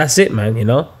power. So that's it, man,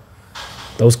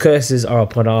 Those curses are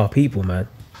upon our people, man.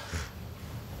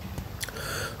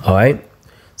 All right.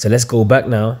 So let's go back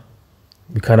now.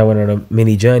 We kind of went on a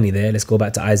mini journey there. Let's go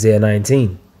back to Isaiah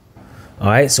 19. All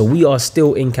right. So we are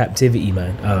still in captivity,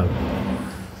 man.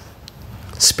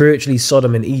 Spiritually,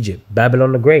 Sodom and Egypt,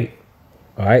 Babylon the Great.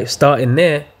 All right, starting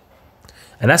there.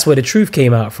 And that's where the truth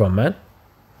came out from, man.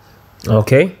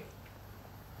 Okay.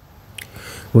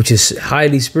 Which is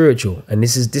highly spiritual. And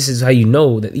this is how you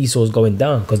know that Esau's going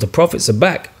down, because the prophets are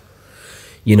back,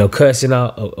 you know, cursing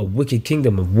out a wicked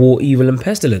kingdom of war, evil, and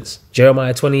pestilence.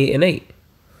 Jeremiah 28:8.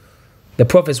 The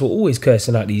prophets were always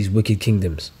cursing out these wicked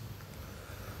kingdoms.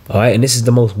 All right, and this is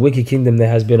the most wicked kingdom there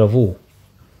has been of all.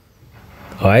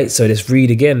 All right, so let's read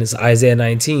again. It's Isaiah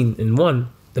 19:1.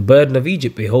 The burden of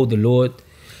Egypt, behold, the Lord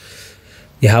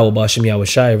Yahweh Bashem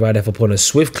Yahushai rideth upon a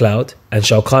swift cloud, and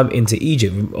shall come into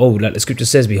Egypt. Oh, like the scripture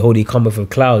says, behold, he cometh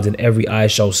with clouds, and every eye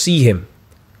shall see him.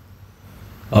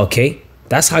 Okay,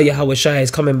 that's how Yahushai is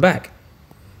coming back,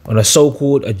 on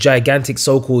a gigantic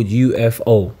so-called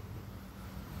UFO.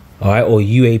 All right, or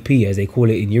UAP as they call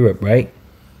it in Europe, right?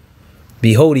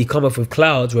 Behold, he cometh with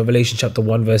clouds, Revelation chapter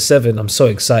 1 verse 7. I'm so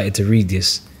excited to read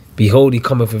this. Behold, he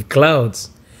cometh with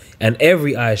clouds, and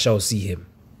every eye shall see him.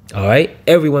 All right,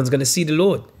 everyone's going to see the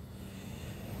Lord.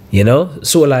 You know,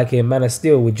 sort of like in Man of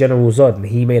Steel with General Zod, and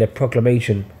he made a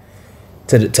proclamation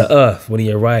to Earth when he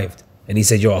arrived. And he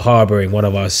said, you're harboring one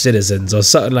of our citizens or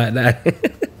something like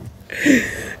that.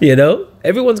 You know,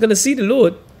 everyone's going to see the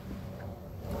Lord,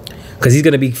 because he's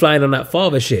going to be flying on that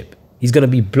father ship. He's going to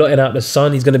be blotting out the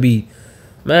sun. He's going to be,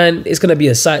 man, it's going to be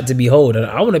a sight to behold. And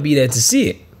I want to be there to see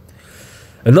it.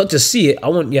 And not just see it, I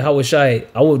want Yahushai,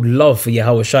 I would love for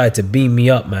Yahushai to beam me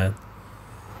up, man.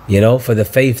 You know, for the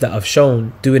faith that I've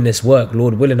shown doing this work,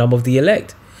 Lord willing, I'm of the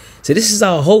elect. So this is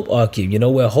our hope, Arkim. You know,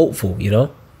 we're hopeful, you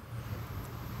know.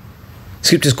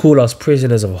 Scriptures call us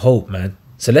prisoners of hope, man.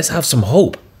 So let's have some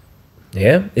hope.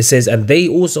 Yeah, it says, and they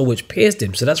also which pierced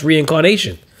him. So that's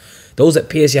reincarnation. Those that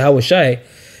pierce Yahushai,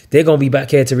 they're going to be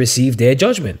back here to receive their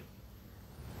judgment.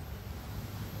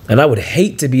 And I would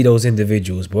hate to be those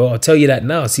individuals, bro. I'll tell you that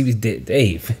now. See,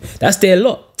 Dave, that's their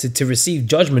lot, to receive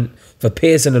judgment for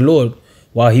piercing the Lord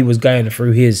while he was going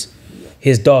through his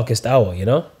darkest hour, you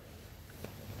know.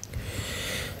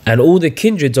 And all the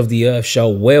kindreds of the earth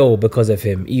shall wail because of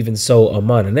him, even so,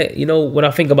 Amen. And that, you know, when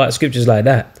I think about scriptures like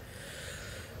that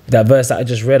verse that I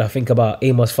just read, I think about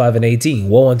Amos 5:18.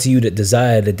 Woe unto you that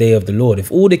desire the day of the Lord. If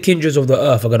all the kindreds of the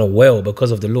earth are going to wail because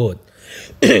of the Lord,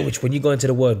 which when you go into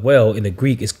the word wail in the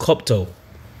Greek is kopto.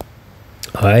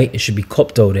 All right, it should be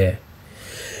kopto there.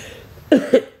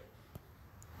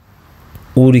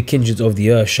 All the kindreds of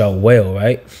the earth shall wail,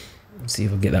 right? Let's see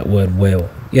if I get that word wail.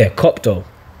 Yeah, kopto.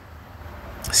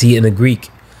 See it in the Greek.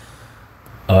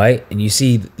 All right, and you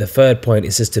see the third point,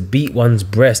 it says to beat one's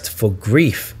breast for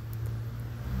grief.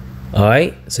 All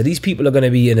right, so these people are going to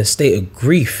be in a state of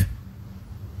grief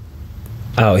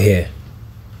out here.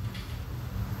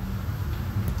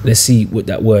 Let's see what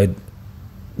that word,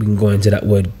 we can go into that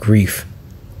word grief.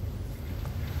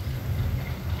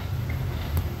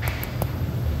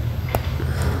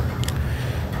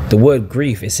 The word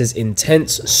grief, it says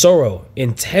intense sorrow.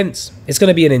 Intense. It's going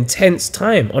to be an intense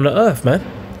time on the earth, man.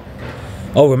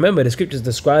 Oh, remember, the scriptures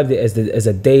described it as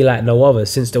a day like no other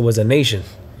since there was a nation.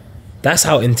 That's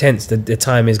how intense the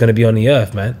time is going to be on the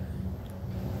earth, man.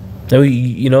 Now,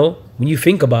 you know, when you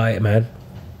think about it, man,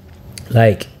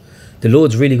 like, the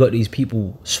Lord's really got these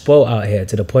people spoiled out here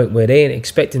to the point where they ain't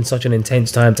expecting such an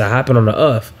intense time to happen on the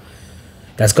earth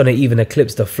that's going to even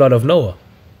eclipse the flood of Noah.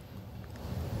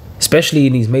 Especially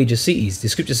in these major cities. The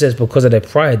scripture says because of their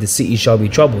pride, the city shall be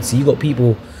troubled. So you got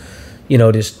people, you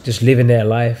know, just living their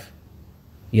life,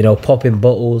 you know, popping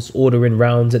bottles, ordering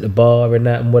rounds at the bar and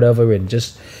that and whatever, and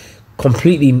just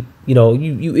completely, you know,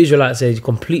 you Israelites are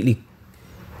completely,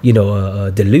 you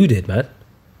know, deluded, man.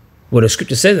 Well, the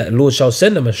scripture says that the Lord shall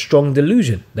send them a strong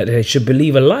delusion, that they should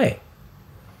believe a lie.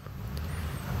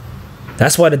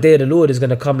 That's why the day of the Lord is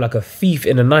going to come like a thief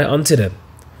in the night unto them.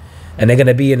 And they're going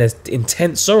to be in an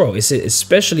intense sorrow. It's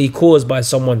especially caused by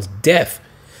someone's death.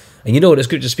 And you know what the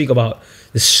scriptures speak about?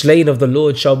 The slain of the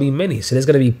Lord shall be many. So there's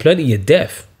going to be plenty of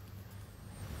death.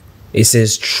 It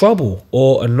says trouble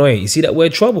or annoyance. You see that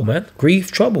word trouble, man?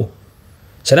 Grief, trouble.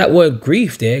 So that word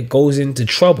grief there goes into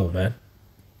trouble, man.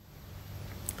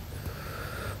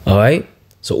 All right,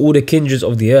 so all the kindreds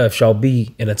of the earth shall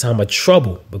be in a time of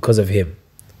trouble because of him.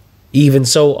 Even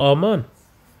so, Amen.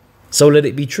 So let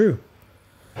it be true.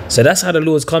 So that's how the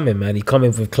Lord's coming, man. He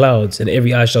coming with clouds, and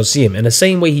every eye shall see him. And the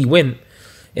same way he went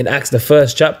in Acts, the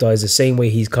 1st chapter, is the same way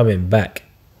he's coming back.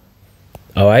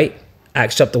 All right,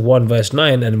 Acts chapter 1 verse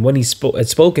 9. And when he had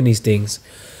spoken these things,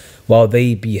 while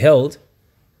they beheld,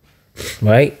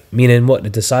 right, meaning what? The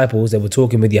disciples, they were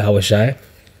talking with Yahushai,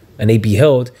 and they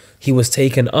beheld, he was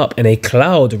taken up, and a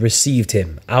cloud received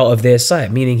him out of their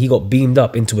sight, meaning he got beamed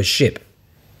up into a ship.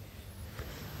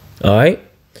 All right.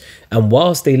 And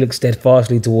whilst they looked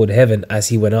steadfastly toward heaven as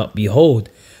he went up, behold,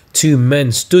 2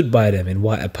 men stood by them in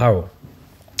white apparel,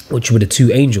 which were the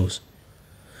 2 angels,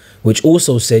 which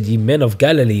also said, Ye men of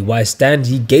Galilee, why stand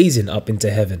ye gazing up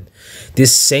into heaven?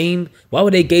 Why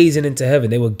were they gazing into heaven?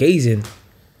 They were gazing,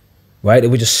 right? They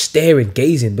were just staring,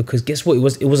 gazing, because guess what?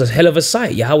 It was a hell of a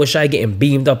sight. Yahweh Shai getting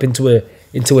beamed up into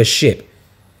a ship.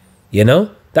 You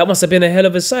know? That must have been a hell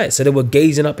of a sight. So they were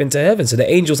gazing up into heaven. So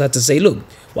the angels had to say, look,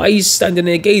 why are you standing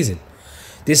there gazing?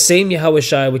 This same Yahweh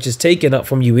Shai, which is taken up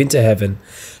from you into heaven,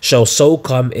 shall so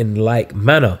come in like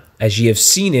manner as ye have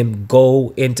seen him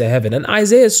go into heaven. And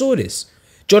Isaiah saw this.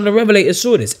 John the Revelator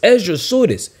saw this. Ezra saw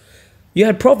this. You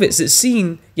had prophets that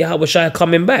seen Yahweh Shai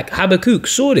coming back. Habakkuk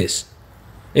saw this.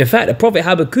 In fact, the prophet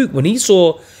Habakkuk, when he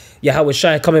saw Yahweh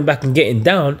Shai coming back and getting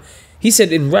down, he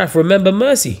said in wrath, remember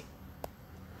mercy.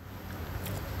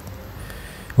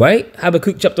 Right?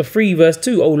 Habakkuk chapter 3 verse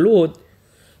 2. O Lord,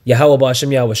 Yahweh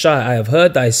Ba'ashem Yahweh Shai, I have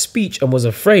heard thy speech and was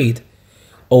afraid.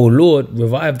 O Lord,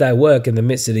 revive thy work in the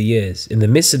midst of the years. In the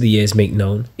midst of the years make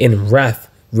known. In wrath,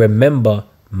 remember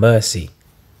mercy.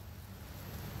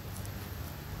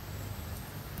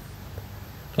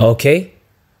 Okay?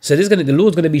 So the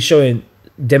Lord's going to be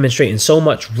demonstrating so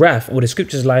much wrath. Or the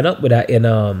scriptures line up with that in,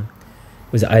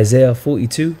 was it Isaiah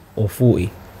 42 or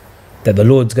 40? That the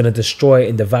Lord's going to destroy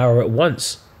and devour at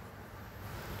once.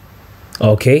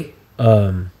 Okay?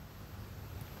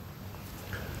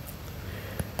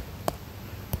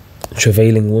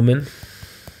 Travailing woman.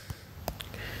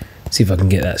 See if I can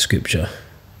get that scripture.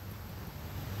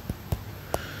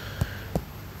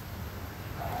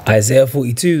 Isaiah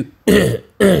 42.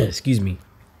 Excuse me.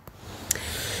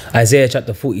 Isaiah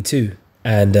chapter 42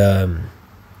 and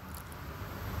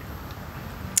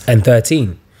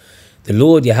 13. The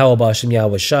Lord Yahweh Ba'ashem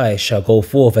Yahweh Shai shall go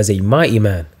forth as a mighty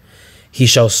man. He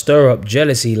shall stir up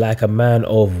jealousy like a man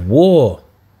of war.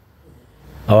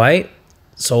 All right.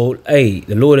 So, hey,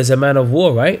 the Lord is a man of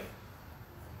war, right?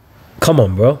 Come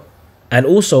on, bro. And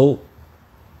also,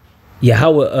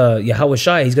 Yahweh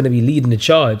Shai, he's going to be leading the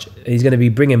charge. He's going to be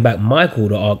bringing back Michael,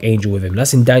 the archangel, with him.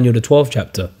 That's in Daniel, the 12th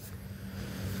chapter.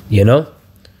 You know?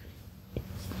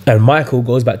 And Michael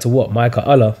goes back to what? Micah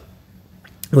Allah,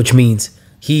 which means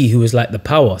he who is like the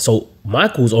power. So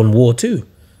Michael's on war too,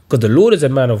 because the Lord is a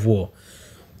man of war.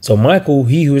 So Michael,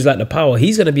 he who is like the power,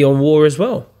 he's going to be on war as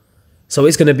well. So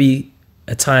it's going to be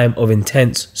a time of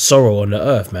intense sorrow on the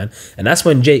earth, man. And that's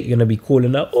when Jake going to be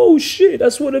calling out, oh shit,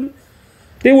 that's what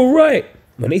they were right.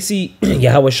 When they see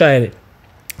Yahweh Shai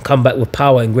come back with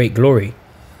power and great glory,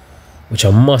 which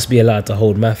I must be allowed to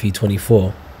hold Matthew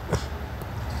 24,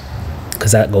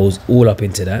 because that goes all up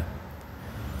into that.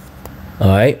 All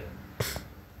right.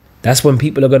 That's when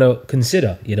people are going to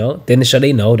consider, you know, then shall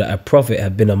they know that a prophet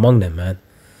have been among them, man.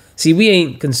 See, we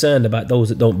ain't concerned about those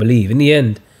that don't believe. In the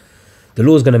end, the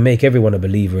Lord's going to make everyone a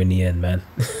believer in the end, man.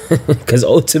 Because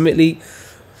ultimately,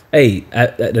 hey,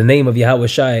 at the name of Yahweh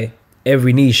Shai,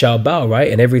 every knee shall bow,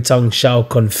 right? And every tongue shall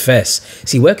confess.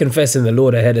 See, we're confessing the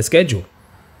Lord ahead of schedule.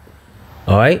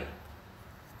 All right?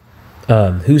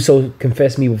 Whoso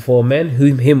confess me before men,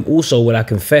 him also will I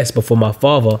confess before my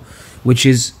Father, which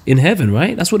is in heaven,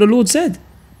 right? That's what the Lord said.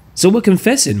 So we're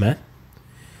confessing, man.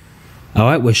 All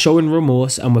right, we're showing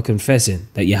remorse and we're confessing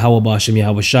that Yahweh Ba'ashem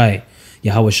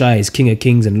Yahweh Shai is King of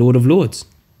Kings and Lord of Lords.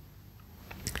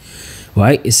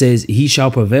 Right? It says, he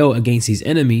shall prevail against his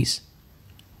enemies.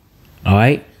 All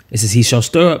right? It says, he shall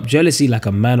stir up jealousy like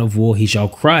a man of war. He shall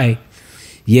cry,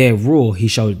 yea, roar. He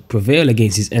shall prevail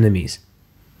against his enemies.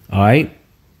 All right?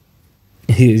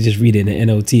 Just read it in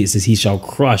the NLT. It says, he shall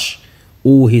crush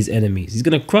all his enemies. He's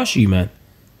going to crush you, man.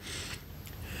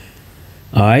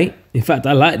 All right? In fact,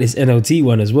 I like this NLT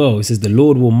one as well. It says, the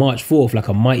Lord will march forth like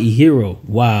a mighty hero.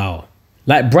 Wow.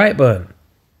 Like Brightburn.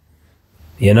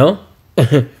 You know?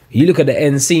 You look at the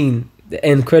end scene, the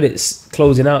end credits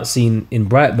closing out scene in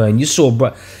Brightburn. You saw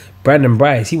Brandon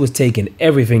Bryce. He was taking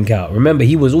everything out. Remember,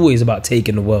 he was always about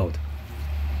taking the world.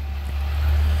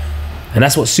 And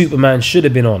that's what Superman should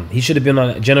have been on. He should have been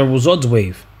on General Zod's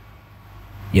wave.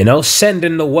 You know, send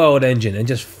in the world engine and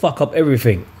just fuck up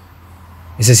everything.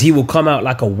 It says he will come out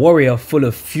like a warrior full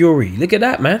of fury. Look at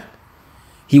that, man.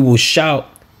 He will shout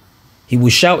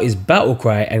his battle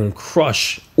cry and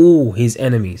crush all his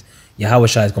enemies. Yahweh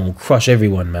Shai is going to crush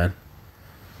everyone, man.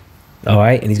 All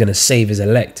right, and he's going to save his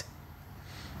elect.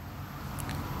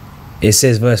 It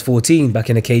says, verse 14, back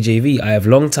in the KJV, I have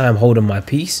long time holden my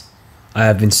peace. I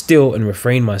have been still and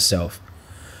refrained myself.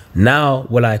 Now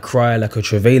will I cry like a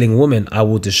travailing woman. I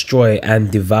will destroy and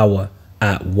devour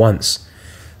at once.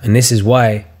 And this is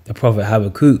why the prophet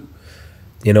Habakkuk,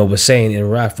 you know, was saying in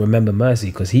wrath, remember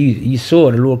mercy, because he saw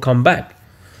the Lord come back.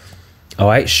 All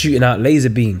right, shooting out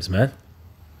laser beams, man.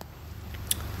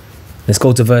 Let's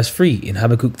go to verse 3 in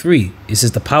Habakkuk 3. It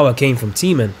says, the power came from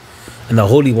Teman, and the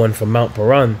Holy One from Mount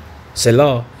Paran,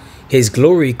 Selah. His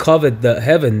glory covered the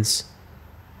heavens,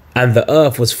 and the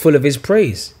earth was full of his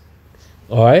praise.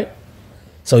 All right.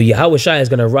 So Yahweh Shai is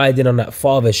going to ride in on that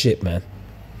fathership, man.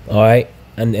 All right.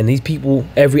 And these people,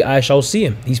 every eye shall see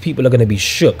him. These people are going to be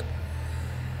shook.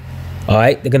 All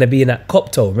right. They're going to be in that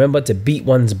kopto. Remember, to beat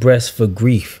one's breast for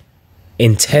grief.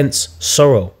 Intense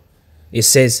sorrow. It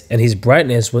says, and his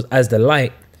brightness was as the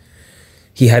light.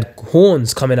 He had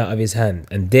horns coming out of his hand,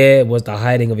 and there was the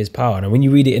hiding of his power. Now, when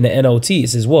you read it in the NLT, it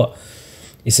says what?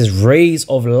 It says rays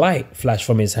of light flash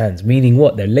from his hands, meaning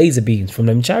what? They're laser beams from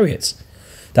them chariots.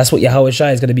 That's what Yahweh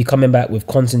Shai is going to be coming back with,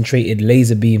 concentrated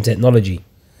laser beam technology.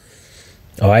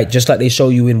 All right, just like they show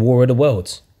you in War of the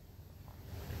Worlds.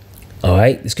 All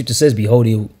right, the scripture says, behold,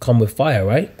 he'll come with fire,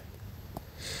 right?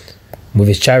 With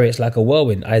his chariots like a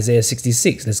whirlwind. Isaiah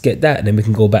 66, let's get that, and then we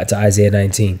can go back to Isaiah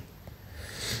 19.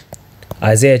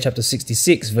 Isaiah chapter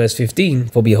 66, verse 15,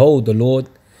 for behold, the Lord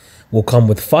will come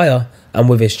with fire, and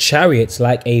with his chariots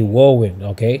like a whirlwind,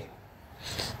 okay?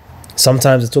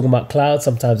 Sometimes it's talking about clouds,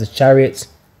 sometimes it's chariots,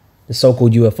 the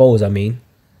so-called UFOs, I mean.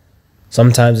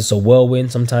 Sometimes it's a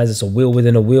whirlwind, sometimes it's a wheel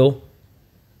within a wheel,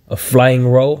 a flying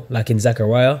roll, like in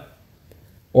Zechariah,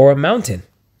 or a mountain,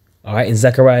 all right, in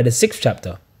Zechariah the 6th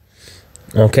chapter,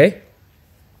 okay?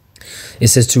 It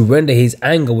says to render his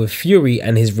anger with fury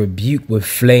and his rebuke with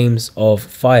flames of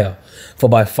fire. For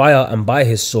by fire and by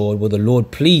his sword will the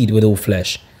Lord plead with all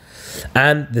flesh.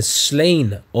 And the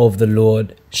slain of the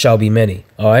Lord shall be many.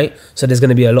 All right. So there's going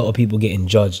to be a lot of people getting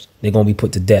judged. They're going to be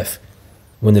put to death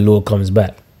when the Lord comes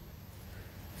back.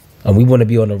 And we want to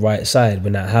be on the right side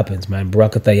when that happens, man.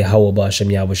 Barakatah Yahweh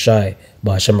Ba'ashem Yahweh Shai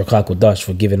Ba'ashem Rakak Kodash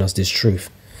for giving us this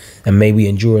truth. And may we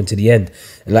endure unto the end.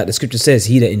 And like the scripture says,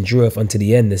 he that endureth unto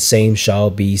the end, the same shall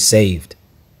be saved.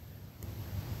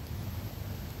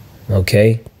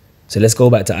 Okay. So let's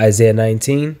go back to Isaiah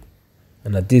 19.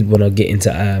 And I did want to get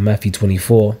into Matthew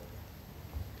 24.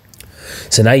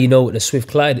 So now you know what the swift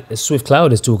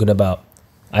cloud is talking about.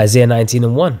 Isaiah 19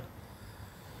 and 1.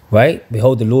 Right?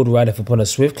 Behold, the Lord rideth upon a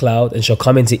swift cloud and shall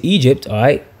come into Egypt. All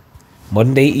right.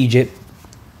 Modern day Egypt.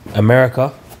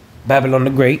 America. Babylon the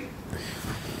Great.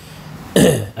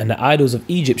 And the idols of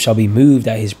Egypt shall be moved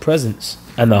at his presence,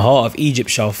 and the heart of Egypt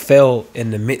shall fail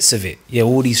in the midst of it. Yeah,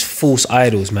 all these false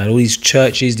idols, man, all these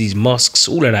churches, these mosques,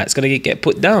 all of that's going to get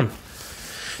put down.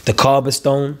 The Kaaba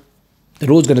stone, the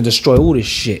Lord's going to destroy all this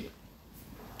shit.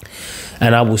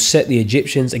 And I will set the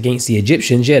Egyptians against the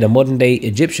Egyptians. Yeah, the modern day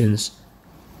Egyptians,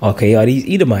 okay, are these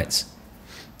Edomites.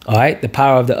 All right, the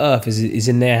power of the earth is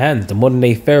in their hands. The modern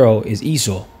day Pharaoh is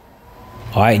Esau.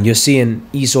 All right, and you're seeing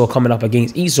Esau coming up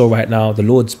against Esau right now. The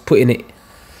Lord's putting it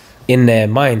in their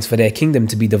minds for their kingdom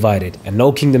to be divided. And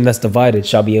no kingdom that's divided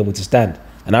shall be able to stand.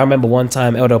 And I remember one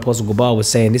time Elder Apostle Gabar was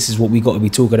saying this is what we got to be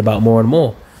talking about more and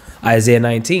more. Isaiah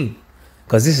 19.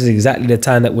 Because this is exactly the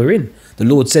time that we're in. The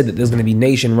Lord said that there's going to be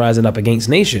nation rising up against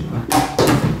nation.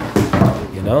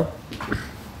 You know?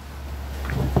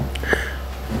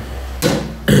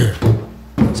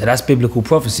 So that's biblical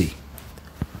prophecy.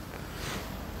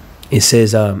 It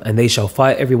says, and they shall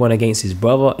fight everyone against his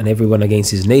brother and everyone against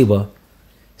his neighbor,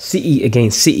 city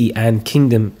against city and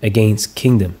kingdom against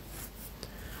kingdom.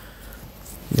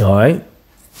 All right.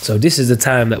 So this is the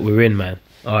time that we're in, man.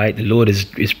 All right. The Lord is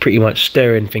pretty much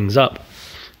stirring things up.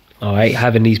 All right.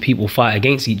 Having these people fight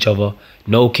against each other.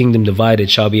 No kingdom divided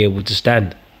shall be able to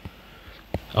stand.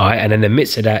 All right. And in the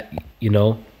midst of that, you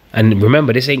know, and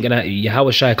remember, this ain't gonna,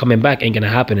 Yahweh Shai coming back ain't gonna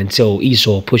happen until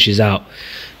Esau pushes out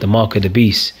the mark of the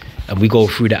beast and we go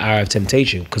through the hour of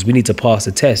temptation, because we need to pass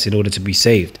the test in order to be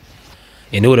saved.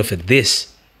 In order for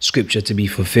this scripture to be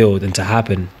fulfilled and to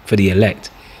happen for the elect.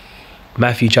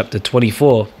 Matthew chapter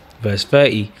 24, verse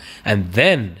 30, and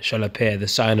then shall appear the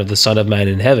sign of the Son of Man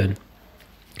in heaven.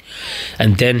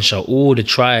 And then shall all the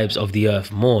tribes of the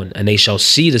earth mourn, and they shall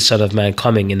see the Son of Man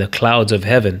coming in the clouds of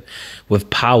heaven with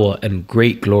power and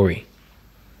great glory.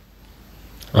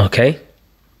 Okay?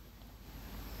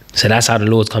 So that's how the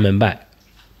Lord's coming back.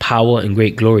 Power and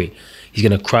great glory. He's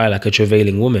going to cry like a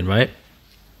travailing woman, right?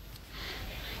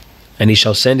 And he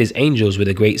shall send his angels with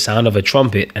a great sound of a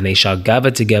trumpet, and they shall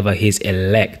gather together his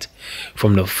elect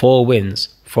from the four winds,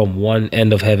 from one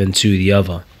end of heaven to the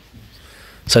other.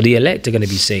 So the elect are going to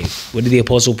be saved. What did the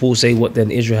Apostle Paul say? What then?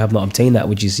 Israel have not obtained that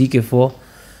which he seeketh for,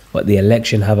 but the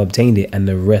election have obtained it, and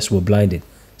the rest were blinded.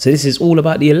 So this is all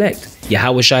about the elect.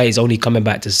 Yahweh Shai is only coming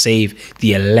back to save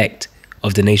the elect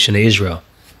of the nation of Israel.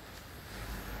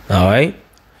 All right.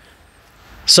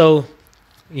 So,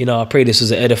 you know, I pray this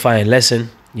was an edifying lesson.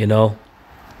 You know,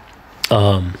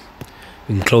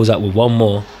 We can close out with one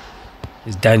more.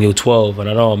 It's Daniel 12, and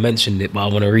I know I mentioned it, but I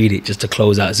want to read it just to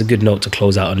close out. It's a good note to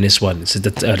close out on this one. It says,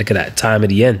 look at that, time of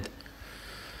the end.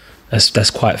 That's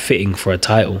quite fitting for a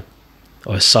title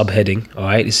or a subheading. All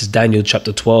right, this is Daniel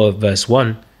chapter 12, verse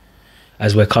 1.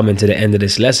 As we're coming to the end of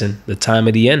this lesson, the time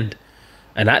of the end.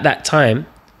 And at that time,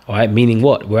 all right, meaning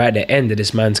what? We're at the end of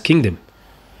this man's kingdom.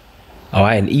 All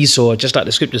right, and Esau, just like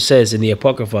the scripture says in the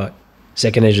Apocrypha,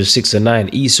 2nd Ezra 6 and 9,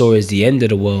 Esau is the end of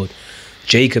the world.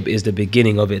 Jacob is the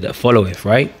beginning of it that followeth,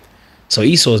 right? So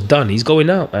Esau's done. He's going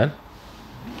out, man.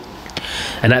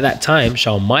 And at that time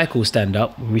shall Michael stand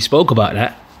up. We spoke about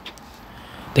that.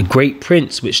 The great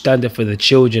prince which standeth for the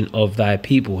children of thy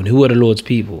people. And who are the Lord's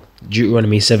people?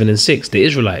 Deuteronomy 7 and 6, the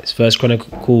Israelites. 1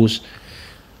 Chronicles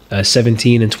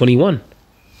 17 and 21.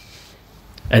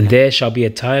 And there shall be a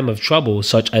time of trouble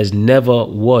such as never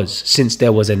was since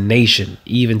there was a nation,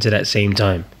 even to that same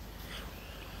time.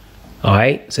 All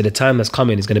right, so the time that's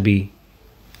coming is going to be,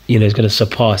 it's going to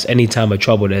surpass any time of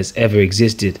trouble that has ever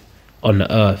existed on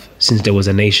the earth since there was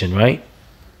a nation, right?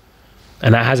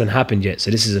 And that hasn't happened yet.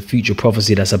 So this is a future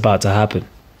prophecy that's about to happen.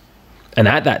 And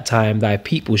at that time, thy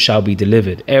people shall be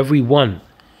delivered, every one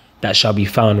that shall be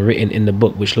found written in the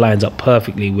book, which lines up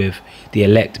perfectly with the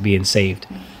elect being saved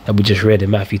that we just read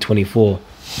in Matthew 24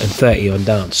 and 30 on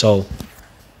down. So,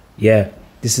 yeah.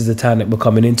 This is the time that we're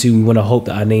coming into. We want to hope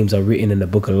that our names are written in the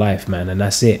book of life, man. And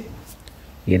that's it.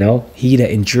 He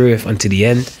that endureth unto the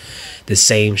end, the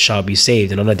same shall be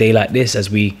saved. And on a day like this,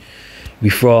 as we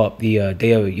throw up the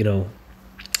day of,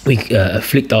 we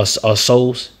afflict our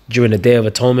souls during the Day of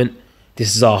Atonement.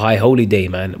 This is our high holy day,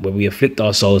 man, where we afflict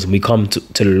our souls and we come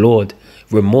to the Lord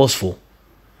remorseful,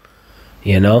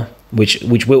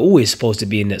 which we're always supposed to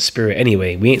be in that spirit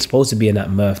anyway. We ain't supposed to be in that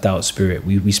mirthed out spirit.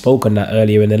 We spoke on that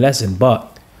earlier in the lesson, but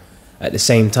at the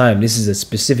same time, this is a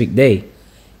specific day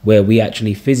where we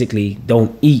actually physically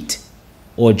don't eat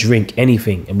or drink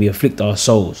anything and we afflict our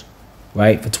souls,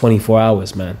 right, for 24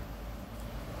 hours, man.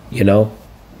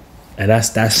 And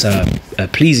that's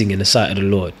pleasing in the sight of the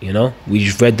Lord. We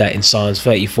just read that in Psalms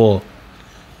 34.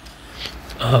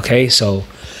 Okay, so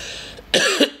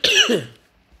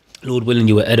Lord willing,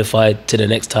 you were edified. To the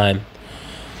next time,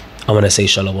 I'm gonna say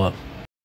shalom.